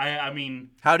 I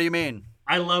mean, How do you mean?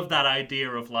 I love that idea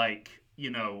of like, you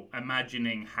know,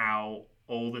 imagining how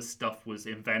all this stuff was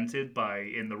invented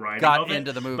in the writing Got of it.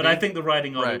 into the movie. But I think the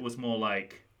writing of Right. it was more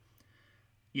like,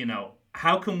 you know,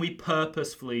 how can we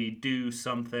purposefully do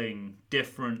something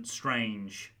different,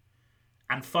 strange,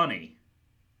 and funny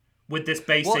with this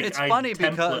basic it's funny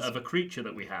template because- of a creature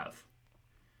that we have?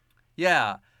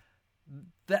 Yeah.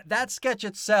 That sketch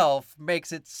itself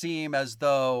makes it seem as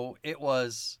though it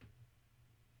was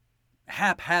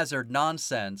haphazard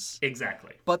nonsense.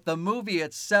 Exactly. But the movie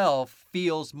itself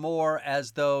feels more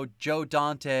as though Joe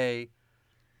Dante...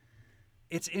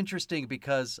 It's interesting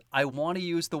because I want to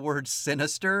use the word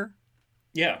sinister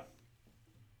Yeah.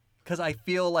 because I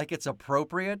feel like it's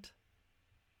appropriate,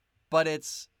 but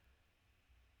it's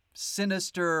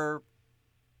sinister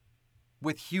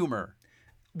with humor.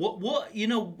 What you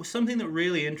know, something that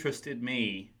really interested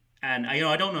me, and you know,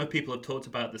 I don't know if people have talked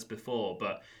about this before,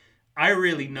 but I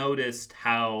really noticed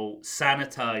how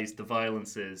sanitized the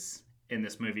violence is in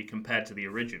this movie compared to the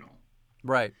original.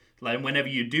 Right. Like, whenever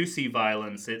you do see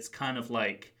violence, it's kind of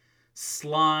like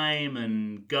slime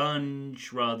and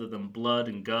gunge rather than blood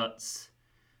and guts.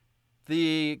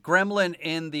 The gremlin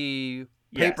in the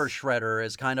paper Yes. shredder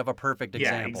is kind of a perfect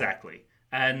example. Yeah, exactly.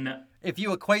 And If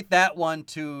you equate that one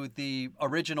to the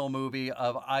original movie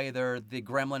of either the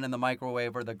gremlin in the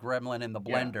microwave or the gremlin in the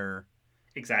blender.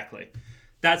 exactly.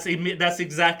 That's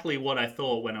exactly what I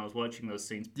thought when I was watching those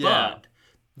scenes. Yeah.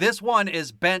 This one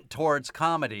is bent towards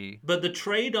comedy. But the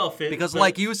trade-off is... Because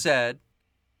like you said,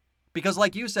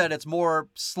 it's more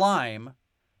slime.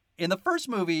 In the first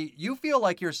movie, you feel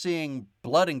like you're seeing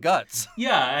blood and guts.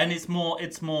 Yeah, and it's more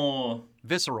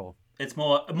Visceral. It's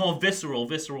more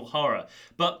visceral horror.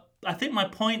 But I think my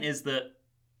point is that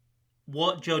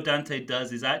what Joe Dante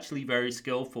does is actually very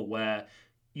skillful, where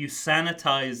you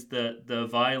sanitize the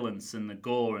violence and the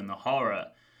gore and the horror,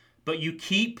 but you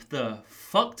keep the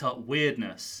fucked up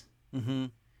weirdness. Mm-hmm.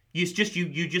 You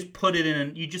just put it in,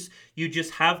 and you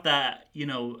just have that, you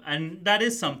know, and that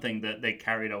is something that they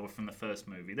carried over from the first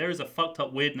movie. There is a fucked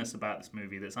up weirdness about this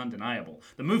movie that's undeniable.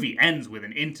 The movie ends with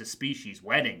an interspecies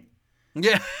wedding.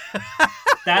 Yeah.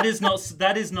 That is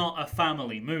not a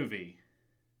family movie.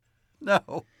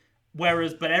 No.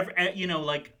 Whereas, but you know,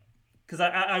 like, because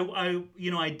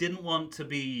I didn't want to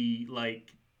be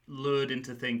like lured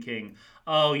into thinking,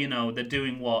 oh, you know, they're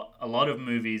doing what a lot of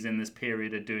movies in this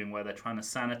period are doing, where they're trying to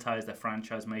sanitize their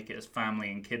franchise, make it as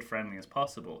family and kid friendly as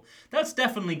possible. That's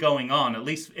definitely going on, at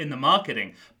least in the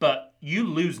marketing. But you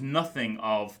lose nothing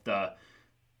of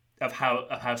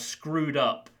how screwed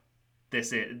up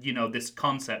this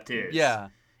concept is. Yeah.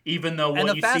 Even though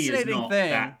what you see is not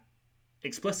that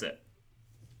explicit.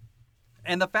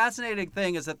 And the fascinating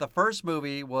thing is that the first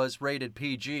movie was rated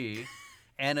PG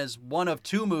and is one of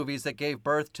two movies that gave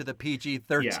birth to the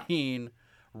PG-13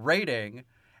 rating,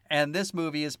 and this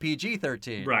movie is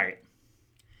PG-13. Right.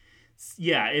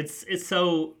 Yeah, it's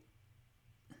so...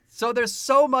 So there's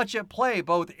so much at play,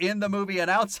 both in the movie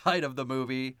and outside of the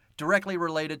movie, directly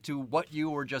related to what you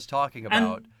were just talking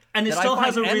about. And it still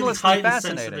has a really heightened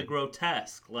sense of the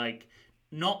grotesque. Like,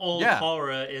 not all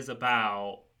horror is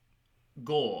about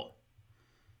gore.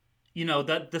 You know,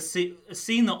 that a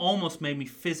scene that almost made me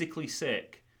physically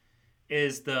sick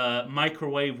is the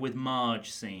microwave with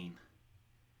Marge scene.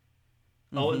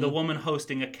 Mm-hmm. Oh, the woman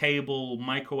hosting a cable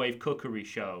microwave cookery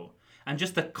show. And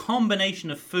just the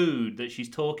combination of food that she's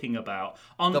talking about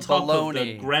on top of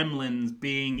the gremlins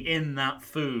being in that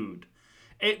food.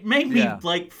 It made me,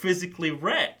 like, physically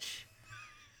retch.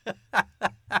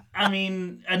 I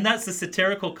mean, and that's a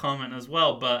satirical comment as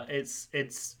well, but it's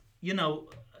you know,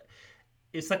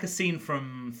 it's like a scene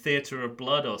from Theatre of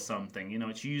Blood or something. You know,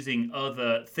 it's using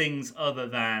other things other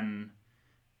than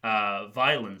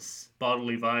violence,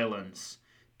 bodily violence,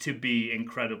 to be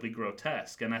incredibly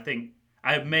grotesque. And I think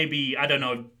I don't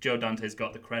know if Joe Dante's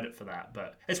got the credit for that,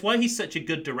 but it's why he's such a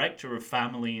good director of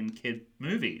family and kid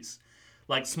movies,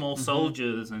 like Small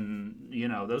Soldiers and, you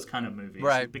know, those kind of movies,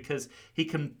 right? Because he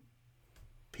can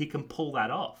pull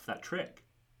that off, that trick.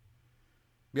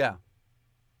 Yeah,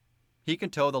 he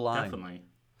can toe the line. Definitely.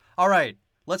 All right,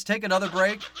 let's take another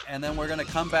break, and then we're gonna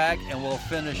come back and we'll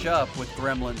finish up with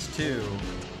Gremlins 2.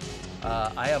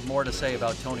 I have more to say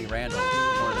about Tony Randall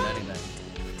more than anything.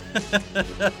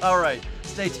 All right,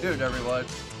 stay tuned, everyone.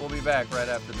 We'll be back right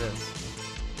after this.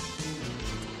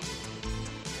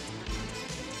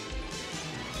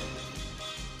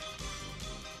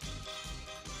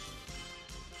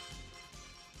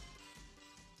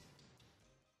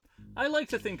 I like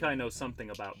to think I know something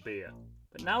about beer.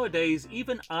 But nowadays,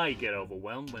 even I get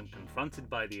overwhelmed when confronted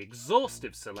by the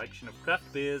exhaustive selection of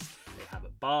craft beers they have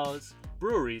at bars,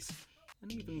 breweries,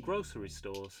 and even grocery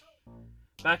stores.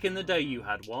 Back in the day you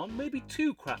had one, maybe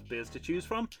two craft beers to choose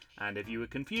from, and if you were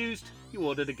confused, you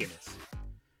ordered a Guinness.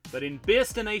 But in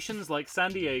beerstinations like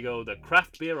San Diego, the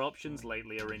craft beer options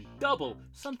lately are in double,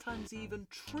 sometimes even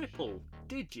triple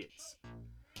digits.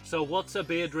 So what's a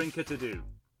beer drinker to do?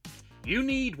 You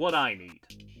need what I need.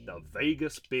 The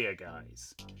Vegas Beer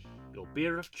Guys. Your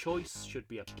beer of choice should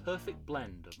be a perfect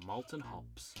blend of malt and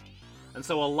hops. And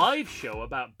so a live show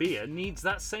about beer needs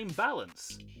that same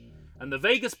balance. And the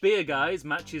Vegas Beer Guys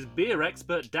matches beer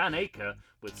expert Dan Aker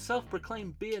with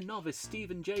self-proclaimed beer novice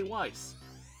Stephen J. Weiss.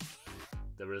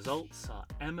 The results are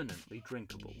eminently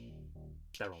drinkable.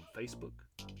 They're on Facebook,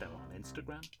 they're on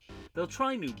Instagram. They'll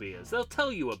try new beers, they'll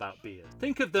tell you about beer.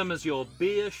 Think of them as your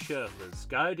beer Sherpas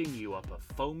guiding you up a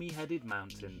foamy-headed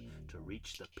mountain to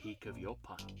reach the peak of your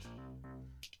pint.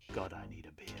 God, I need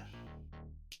a beer.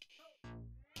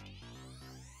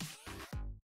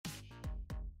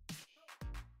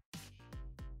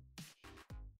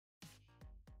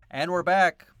 And we're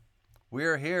back.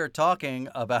 We're here talking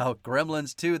about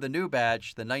Gremlins 2, The New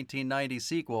Batch, the 1990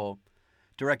 sequel,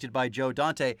 directed by Joe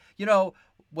Dante. You know,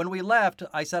 when we left,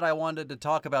 I said I wanted to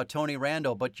talk about Tony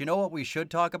Randall, but you know what we should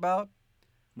talk about?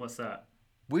 What's that?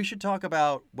 We should talk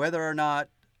about whether or not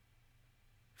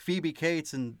Phoebe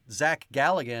Cates and Zach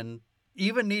Galligan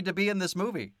even need to be in this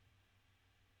movie.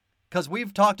 Because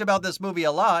we've talked about this movie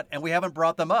a lot, and we haven't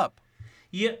brought them up.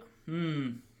 Yeah.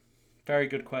 Very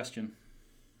good question.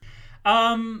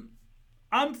 I'm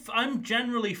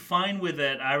generally fine with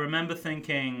it. I remember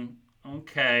thinking,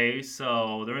 okay,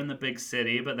 so they're in the big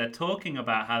city, but they're talking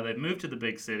about how they've moved to the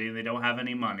big city and they don't have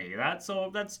any money. That's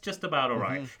just about all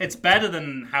right. Mm-hmm. It's better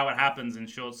than how it happens in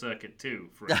Short Circuit 2,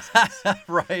 for instance.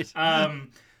 Right.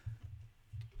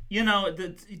 You know,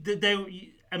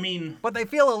 I mean... But they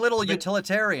feel a little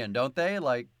utilitarian, don't they?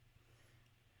 Like,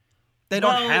 they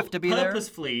don't have to be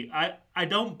purposefully, there? I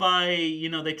don't buy, you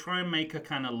know, they try and make a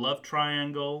kind of love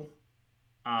triangle.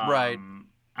 Right. And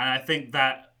I think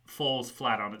that falls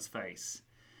flat on its face.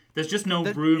 There's just no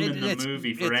room in the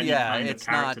movie for any kind of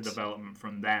character development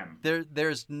from them.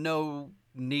 There's no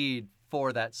need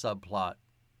for that subplot.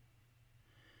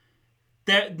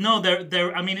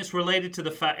 I mean, it's related to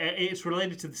the fact. It's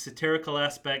related to the satirical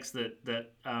aspects that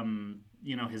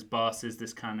you know, his boss is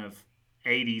this kind of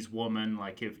 80s woman.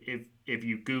 Like if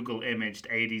you Google imaged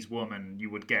 80s woman,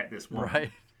 you would get this woman.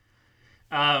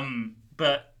 Right.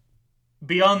 But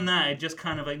beyond that, it just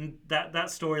kind of like that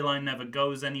storyline never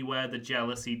goes anywhere. The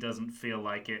jealousy doesn't feel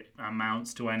like it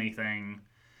amounts to anything.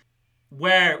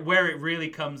 Where it really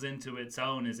comes into its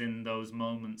own is in those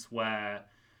moments where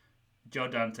Joe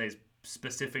Dante's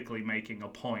specifically making a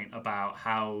point about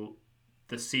how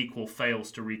the sequel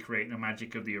fails to recreate the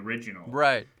magic of the original.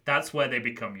 Right. That's where they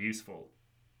become useful.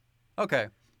 Okay.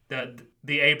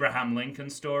 The Abraham Lincoln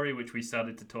story, which we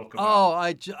started to talk about.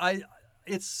 Oh,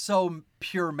 it's so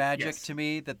pure magic to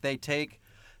me that they take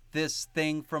this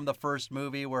thing from the first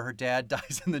movie where her dad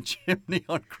dies in the chimney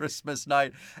on Christmas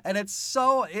night. And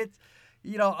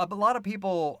you know, a lot of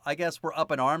people, I guess, were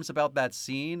up in arms about that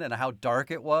scene and how dark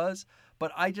it was.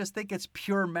 But I just think it's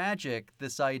pure magic,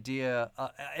 this idea.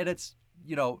 And it's,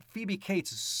 you know, Phoebe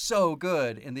Cates is so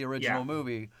good in the original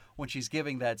movie when she's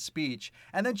giving that speech.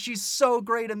 And then she's so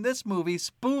great in this movie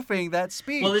spoofing that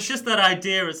speech. Well, it's just that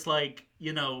idea. It's like,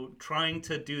 you know, trying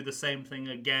to do the same thing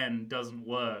again doesn't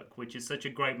work, which is such a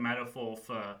great metaphor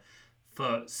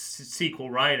for sequel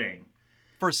writing.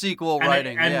 For sequel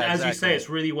writing, and as exactly. you say, it's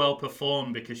really well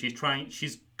performed because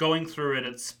she's going through it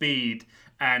at speed,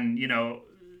 and you know,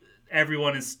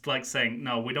 everyone is like saying,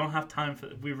 "No, we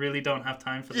really don't have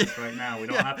time for this right now. We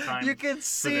don't have time you can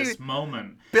for this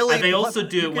moment." Billy, and they also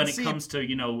do it when it comes to,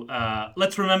 you know,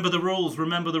 let's remember the rules.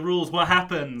 Remember the rules. What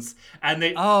happens? And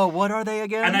they what are they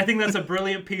again? And I think that's a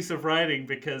brilliant piece of writing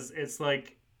because it's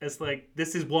like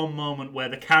this is one moment where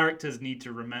the characters need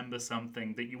to remember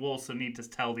something that you also need to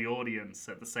tell the audience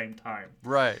at the same time.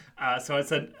 Right. So I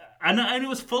said, and it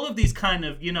was full of these kind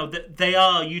of, you know, they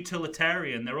are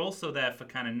utilitarian. They're also there for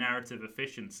kind of narrative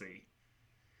efficiency.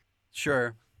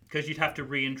 Sure. Because you'd have to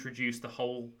reintroduce the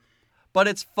whole. But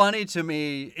it's funny to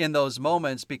me in those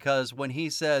moments because when he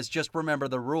says, just remember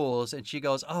the rules, and she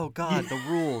goes, oh, God, the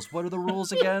rules. What are the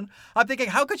rules again? I'm thinking,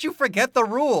 how could you forget the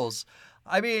rules?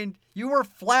 I mean, you were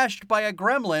flashed by a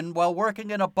gremlin while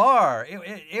working in a bar.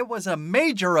 It was a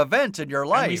major event in your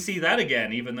life. And we see that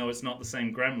again, even though it's not the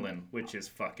same gremlin, which is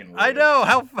fucking weird. I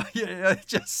know.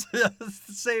 Just the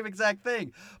same exact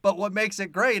thing. But what makes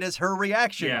it great is her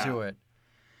reaction to it.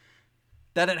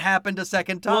 that it happened a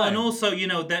second time. Well, and also,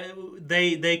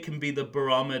 they can be the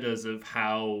barometers of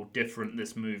how different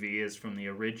this movie is from the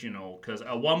original. Because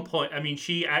at one point,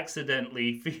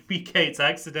 Phoebe Cates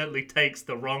accidentally takes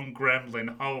the wrong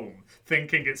gremlin home,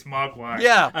 thinking it's Mogwai.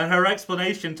 Yeah. And her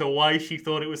explanation to why she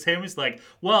thought it was him is like,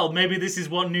 well, maybe this is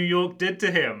what New York did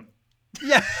to him.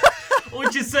 Yeah.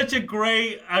 Which is such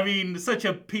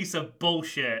a piece of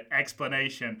bullshit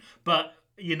explanation. But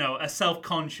a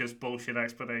self-conscious bullshit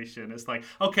explanation. It's like,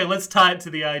 okay, let's tie it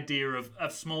to the idea of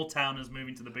small towners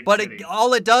moving to the big city. But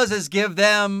all it does is give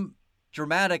them,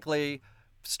 dramatically,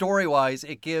 story-wise,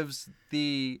 it gives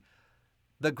the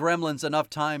Gremlins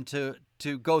enough time to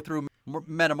go through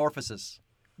metamorphosis.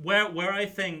 Where I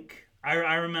think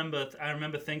I remember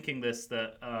thinking this,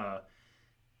 that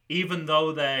even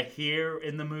though they're here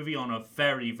in the movie on a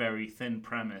very, very thin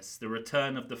premise, the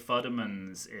return of the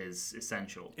Futtermans is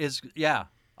essential.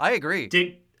 I agree.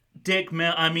 Dick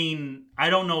Mill. I mean, I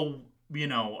don't know.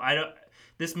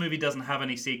 This movie doesn't have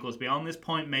any sequels beyond this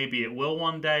point. Maybe it will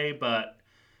one day, but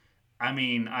I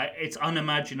mean, it's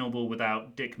unimaginable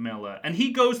without Dick Miller. And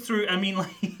he goes through. I mean,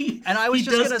 he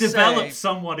does develop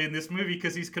somewhat in this movie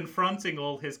because he's confronting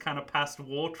all his kind of past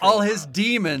war trauma. All his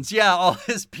demons, all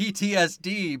his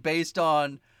PTSD based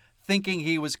on thinking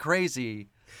he was crazy.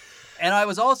 And I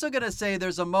was also going to say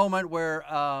there's a moment where,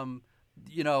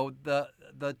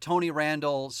 the Tony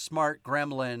Randall smart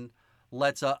gremlin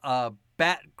lets a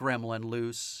bat gremlin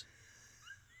loose.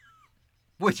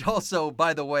 Which also,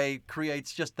 by the way,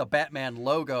 creates just the Batman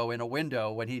logo in a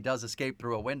window when he does escape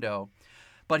through a window.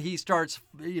 But he starts,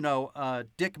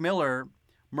 Dick Miller,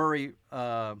 Murray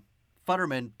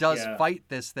Futterman, does fight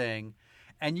this thing.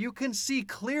 And you can see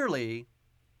clearly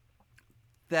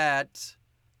that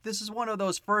this is one of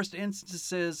those first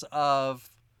instances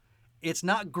of, it's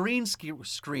not green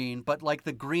screen, but like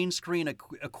the green screen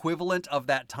equivalent of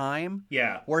that time.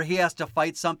 Yeah. Where he has to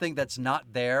fight something that's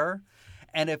not there.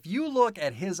 And if you look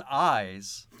at his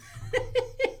eyes,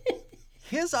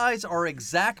 his eyes are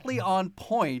exactly on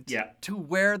point to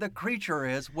where the creature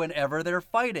is whenever they're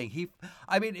fighting.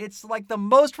 It's like the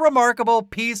most remarkable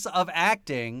piece of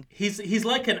acting. He's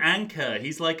like an anchor.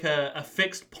 He's like a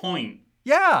fixed point.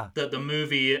 Yeah. That the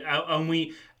movie, and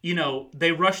we,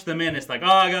 they rush them in. It's like, oh,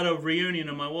 I got a reunion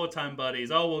of my wartime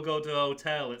buddies. Oh, we'll go to a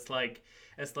hotel. It's like,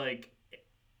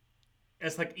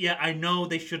 yeah, I know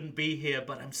they shouldn't be here,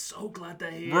 but I'm so glad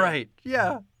they're here. Right.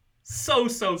 Yeah. So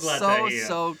glad they're here.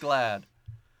 So glad.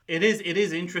 It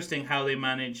is interesting how they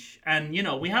manage, and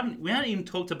we haven't even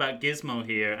talked about Gizmo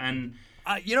here, and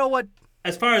you know what?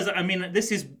 As far as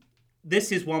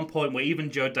this is one point where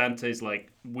even Joe Dante's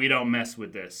like, we don't mess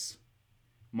with this.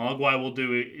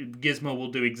 Gizmo will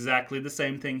do exactly the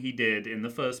same thing he did in the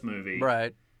first movie.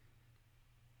 Right.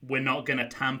 We're not gonna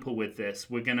tamper with this.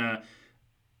 We're gonna.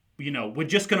 We're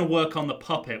just going to work on the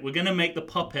puppet. We're going to make the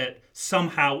puppet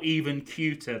somehow even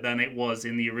cuter than it was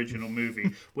in the original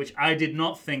movie, which I did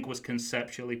not think was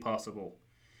conceptually possible.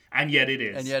 And yet it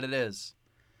is.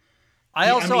 I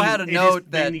also had a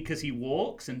note that... Mainly because he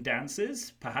walks and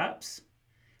dances, perhaps.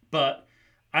 But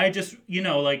I just,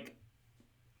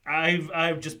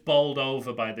 I've just bowled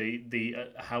over by the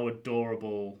how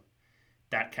adorable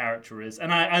that character is.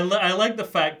 And I like the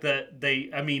fact that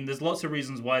there's lots of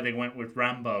reasons why they went with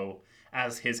Rambo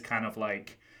as his kind of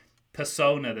like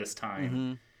persona this time.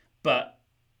 Mm-hmm. But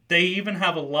they even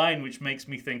have a line which makes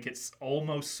me think it's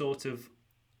almost sort of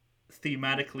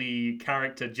thematically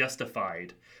character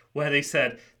justified, where they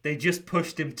said they just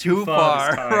pushed him too far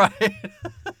this time. Right.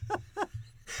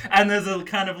 And there's a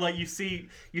kind of like you see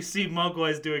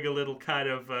Mogwai's doing a little kind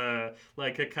of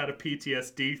like a kind of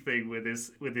PTSD thing with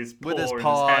his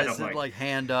paws, his head. like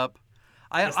hand up.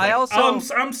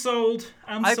 I'm sold.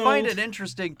 I find it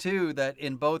interesting too that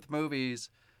in both movies,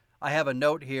 I have a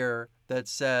note here that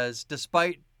says,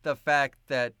 despite the fact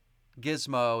that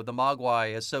Gizmo, the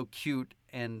Mogwai, is so cute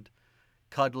and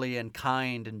cuddly and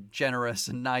kind and generous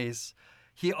and nice,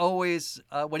 he always,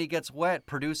 when he gets wet,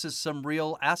 produces some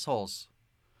real assholes.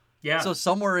 Yeah. So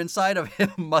somewhere inside of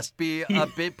him must be a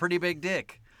pretty big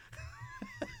dick.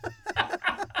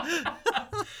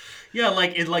 Yeah,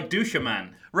 like Douche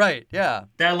Man. Right. Yeah.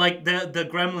 They're like the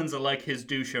Gremlins are like his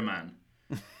Douche Man.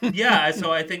 Yeah.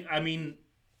 So I think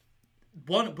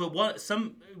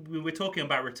we're talking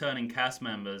about returning cast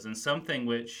members, and something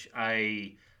which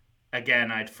I'd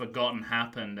forgotten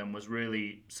happened and was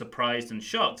really surprised and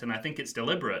shocked, and I think it's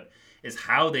deliberate, is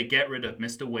how they get rid of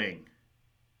Mr. Wing.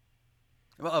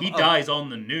 He dies on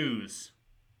the news.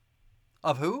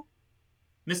 Of who?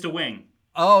 Mr. Wing.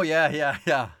 Oh, yeah.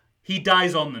 He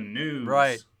dies on the news.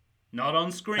 Right. Not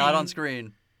on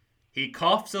screen. He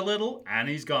coughs a little and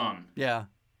he's gone. Yeah.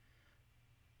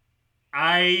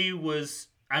 I was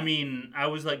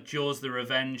like Jaws the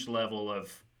Revenge level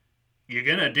of, you're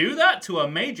going to do that to a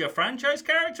major franchise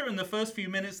character in the first few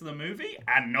minutes of the movie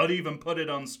and not even put it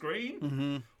on screen?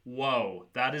 Mm-hmm. Whoa,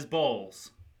 that is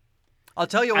balls. I'll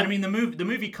tell you. And I mean, the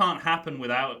movie can't happen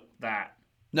without that.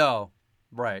 No,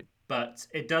 right. But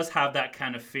it does have that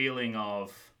kind of feeling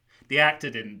of, the actor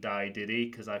didn't die, did he?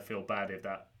 Because I feel bad if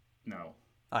that... No.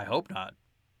 I hope not.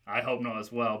 I hope not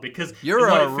as well, because... You're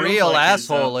a real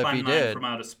asshole if you did. From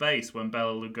Outer Space, when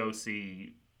Bela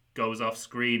Lugosi goes off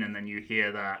screen and then you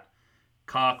hear that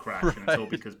car crash, and it's all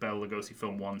because Bela Lugosi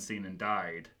filmed one scene and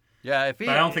died. Yeah, but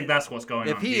I don't think that's what's going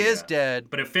on. If he is dead,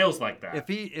 but it feels like that.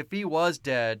 If he was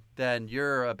dead, then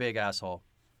you're a big asshole.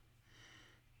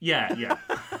 Yeah.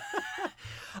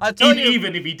 I'll tell you,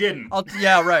 even if he didn't.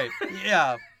 Yeah, right.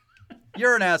 Yeah,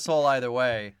 you're an asshole either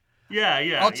way.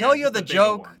 Yeah. I'll tell you the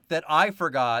joke that I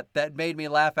forgot that made me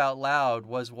laugh out loud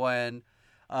was when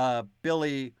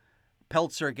Billy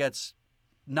Peltzer gets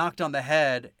knocked on the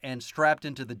head and strapped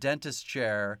into the dentist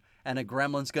chair, and a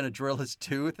gremlin's going to drill his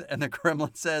tooth, and the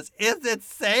gremlin says, "Is it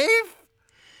safe?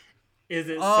 Is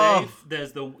it safe?"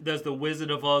 There's the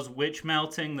Wizard of Oz witch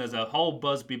melting. There's a whole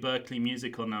Busby Berkeley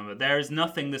musical number. There is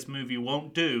nothing this movie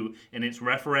won't do in its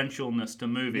referentialness to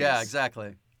movies. Yeah,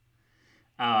 exactly.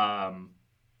 And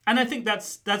I think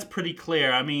that's pretty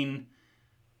clear. I mean,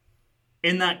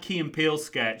 in that Key and Peele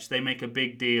sketch, they make a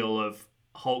big deal of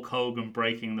Hulk Hogan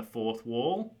breaking the fourth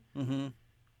wall,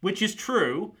 which is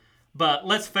true. But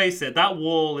let's face it, that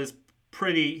wall is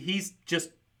pretty... He's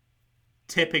just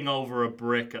tipping over a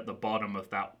brick at the bottom of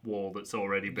that wall that's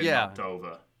already been knocked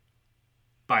over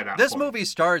by that This point. movie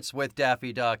starts with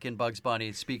Daffy Duck and Bugs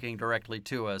Bunny speaking directly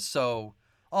to us, so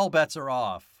all bets are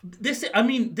off.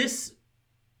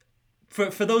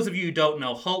 For those of you who don't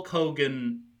know, Hulk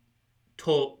Hogan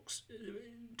talks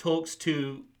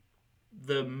to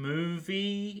the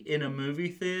movie in a movie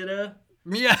theater.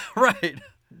 Yeah, right.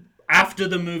 After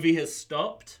the movie has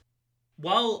stopped.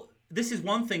 Well, this is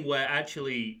one thing where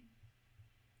actually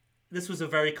this was a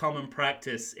very common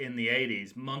practice in the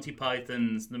 80s. Monty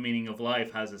Python's The Meaning of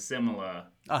Life has a similar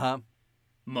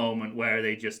moment where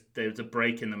there's a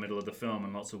break in the middle of the film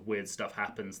and lots of weird stuff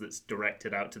happens that's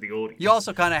directed out to the audience. You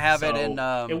also kind of have it in...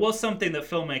 It was something that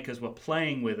filmmakers were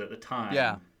playing with at the time.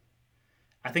 Yeah.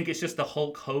 I think it's just the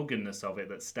Hulk Hogan-ness of it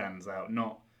that stands out,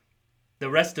 not... The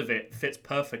rest of it fits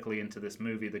perfectly into this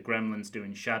movie. The Gremlins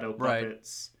doing shadow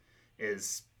puppets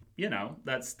is,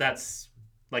 that's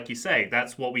like you say,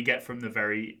 that's what we get from the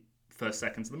very first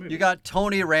seconds of the movie. You got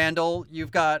Tony Randall. You've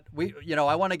got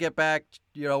I want to get back.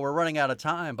 We're running out of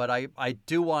time, but I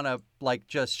do want to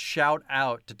just shout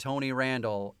out to Tony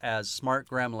Randall as Smart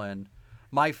Gremlin.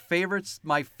 My favorite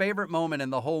moment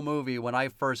in the whole movie when I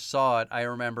first saw it, I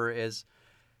remember, is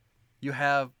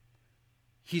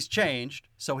he's changed,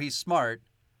 so he's smart,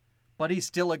 but he's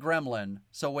still a gremlin.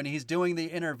 So when he's doing the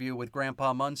interview with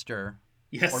Grandpa Munster,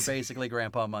 or basically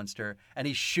Grandpa Munster, and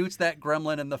he shoots that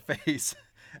gremlin in the face,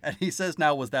 and he says,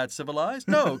 "Now, was that civilized?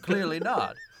 No, clearly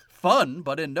not. Fun,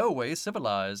 but in no way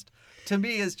civilized." To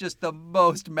me, is just the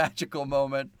most magical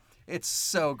moment. It's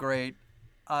so great.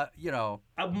 My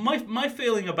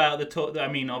feeling about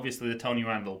obviously the Tony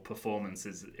Randall performance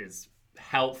is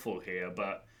helpful here,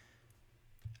 but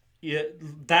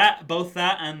both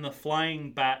that and the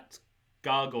flying bat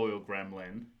gargoyle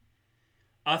gremlin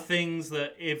are things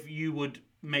that if you would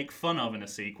make fun of in a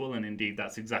sequel, and indeed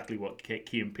that's exactly what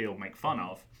Key and Peele make fun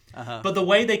of, but the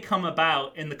way they come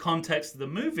about in the context of the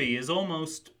movie is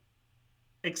almost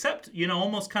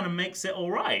kind of makes it all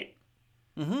right.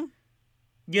 That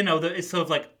it's sort of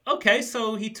like, okay,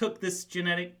 so he took this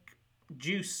genetic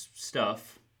juice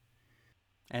stuff,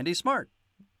 and he's smart.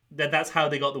 That's how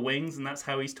they got the wings, and that's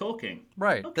how he's talking.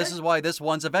 Right. Okay. This is why this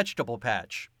one's a vegetable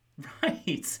patch.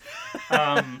 Right.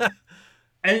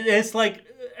 And it's like,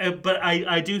 but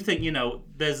I do think,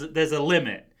 there's a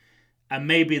limit. And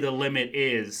maybe the limit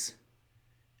is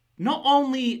not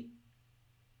only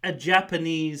a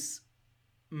Japanese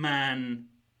man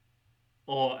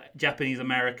or Japanese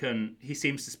American, he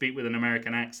seems to speak with an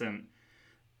American accent,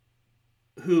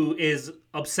 who is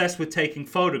obsessed with taking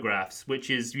photographs, which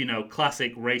is,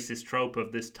 classic racist trope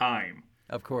of this time.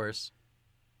 Of course.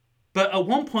 But at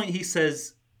one point he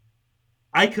says,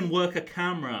 "I can work a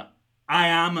camera. I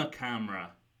am a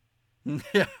camera."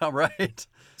 Yeah, right.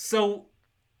 So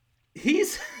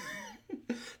he's...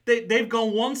 they've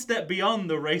gone one step beyond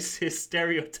the racist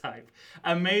stereotype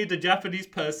and made a Japanese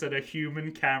person a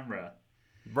human camera.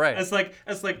 Right. It's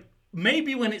like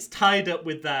maybe when it's tied up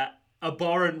with that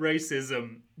abhorrent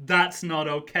racism, that's not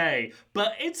okay.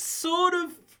 But it's sort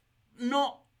of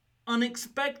not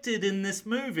unexpected in this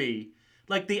movie.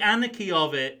 like the anarchy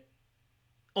of it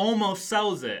almost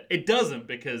sells it. It doesn't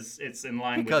because it's in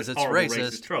line with this horrible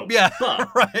racist trope. Yeah,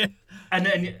 but right.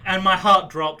 And my heart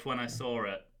dropped when I saw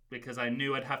it because I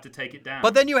knew I'd have to take it down.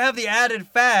 But then you have the added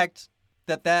fact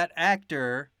that that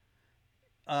actor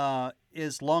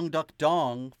is Long Duck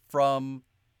Dong from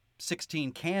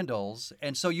 16 Candles,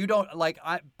 and so you don't like.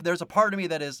 There's a part of me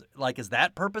that is like, is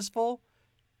that purposeful?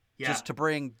 Yeah. Just to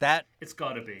bring that. It's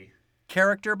got to be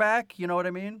character back. You know what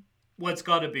I mean? Well, it's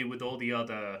got to be with all the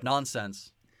other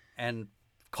nonsense and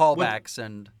callbacks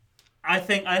and. I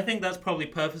think that's probably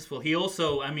purposeful. He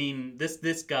also, I mean,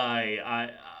 this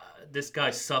guy, this guy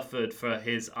suffered for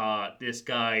his art. This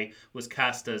guy was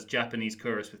cast as Japanese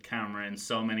Kurus with camera in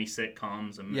so many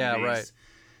sitcoms and movies. Yeah, right.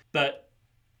 But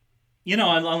you know,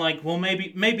 I'm like, well,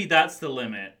 maybe that's the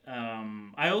limit.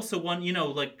 I also want, you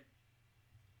know, like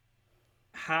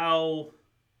how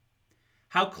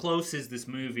close is this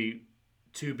movie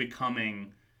to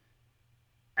becoming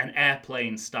an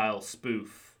Airplane style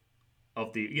spoof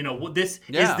of the, you know, what this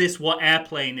is this what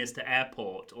Airplane is to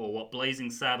Airport, or what Blazing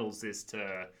Saddles is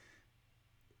to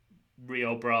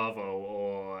Rio Bravo,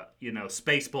 or, you know,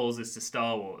 Spaceballs is to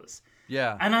Star Wars.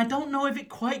 Yeah. And I don't know if it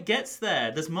quite gets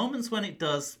there. There's moments when it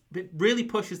does, it really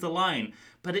pushes the line,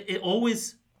 but it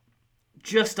always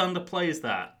just underplays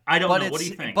that. I don't know. What do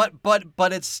you think?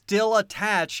 But it's still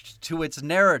attached to its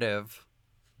narrative.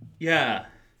 Yeah.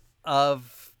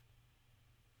 Of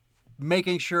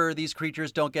making sure these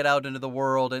creatures don't get out into the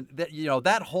world, and that, you know,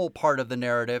 that whole part of the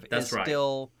narrative is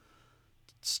still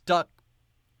stuck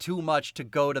too much to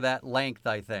go to that length,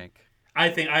 I think. I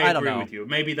agree with you.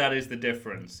 Maybe that is the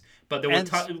difference. But there were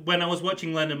when I was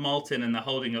watching Leonard Maltin and they're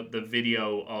holding up the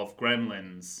video of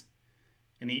Gremlins,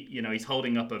 and he's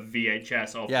holding up a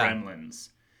VHS of Gremlins.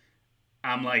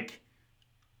 I'm like,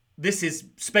 this is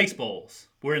Spaceballs.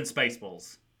 We're in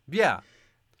Spaceballs. Yeah.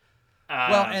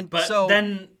 But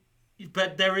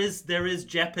there is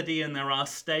jeopardy and there are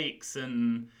stakes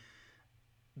and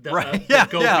that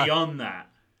go beyond that.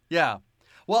 Yeah.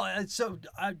 Well, so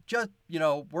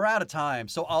we're out of time.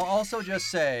 So I'll also just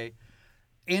say,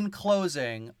 in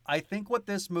closing, I think what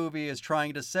this movie is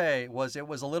trying to say was it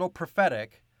was a little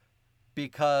prophetic,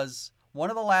 because one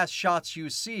of the last shots you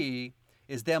see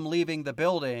is them leaving the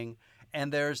building,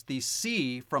 and there's the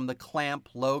C from the Clamp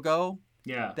logo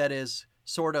that is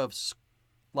sort of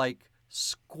like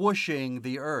squishing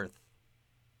the earth.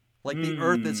 Like the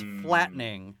earth is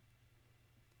flattening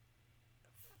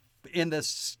in this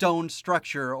stone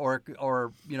structure or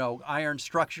iron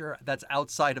structure that's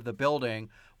outside of the building,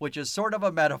 which is sort of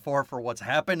a metaphor for what's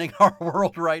happening in our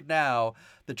world right now.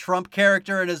 The Trump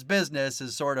character and his business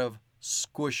is sort of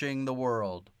squishing the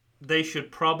world. They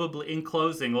should probably, in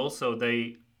closing, also,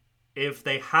 if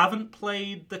they haven't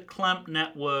played the Clamp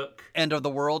Network End of the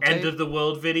World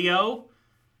video,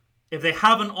 if they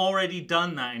haven't already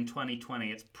done that in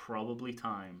 2020, it's probably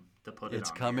time to put it on.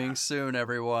 It's coming soon,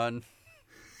 everyone.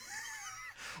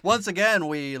 Once again,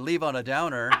 we leave on a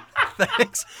downer.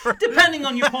 Thanks. Depending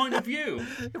on your point of view.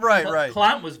 Right.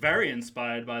 Clamp was very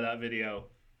inspired by that video.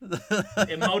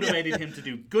 It motivated him to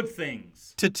do good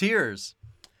things. To tears.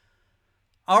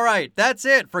 All right, that's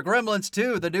it for Gremlins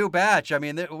 2, the new batch. I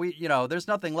mean, there's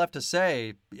nothing left to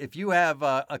say. If you have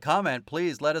a comment,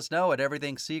 please let us know at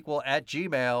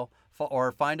everythingsequel@gmail.com,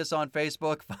 or find us on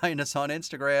Facebook, find us on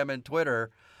Instagram and Twitter.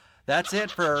 That's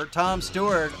it for Tom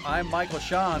Stewart. I'm Michael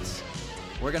Shantz.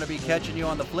 We're going to be catching you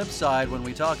on the flip side when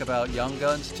we talk about Young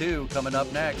Guns 2 coming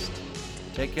up next.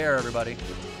 Take care, everybody.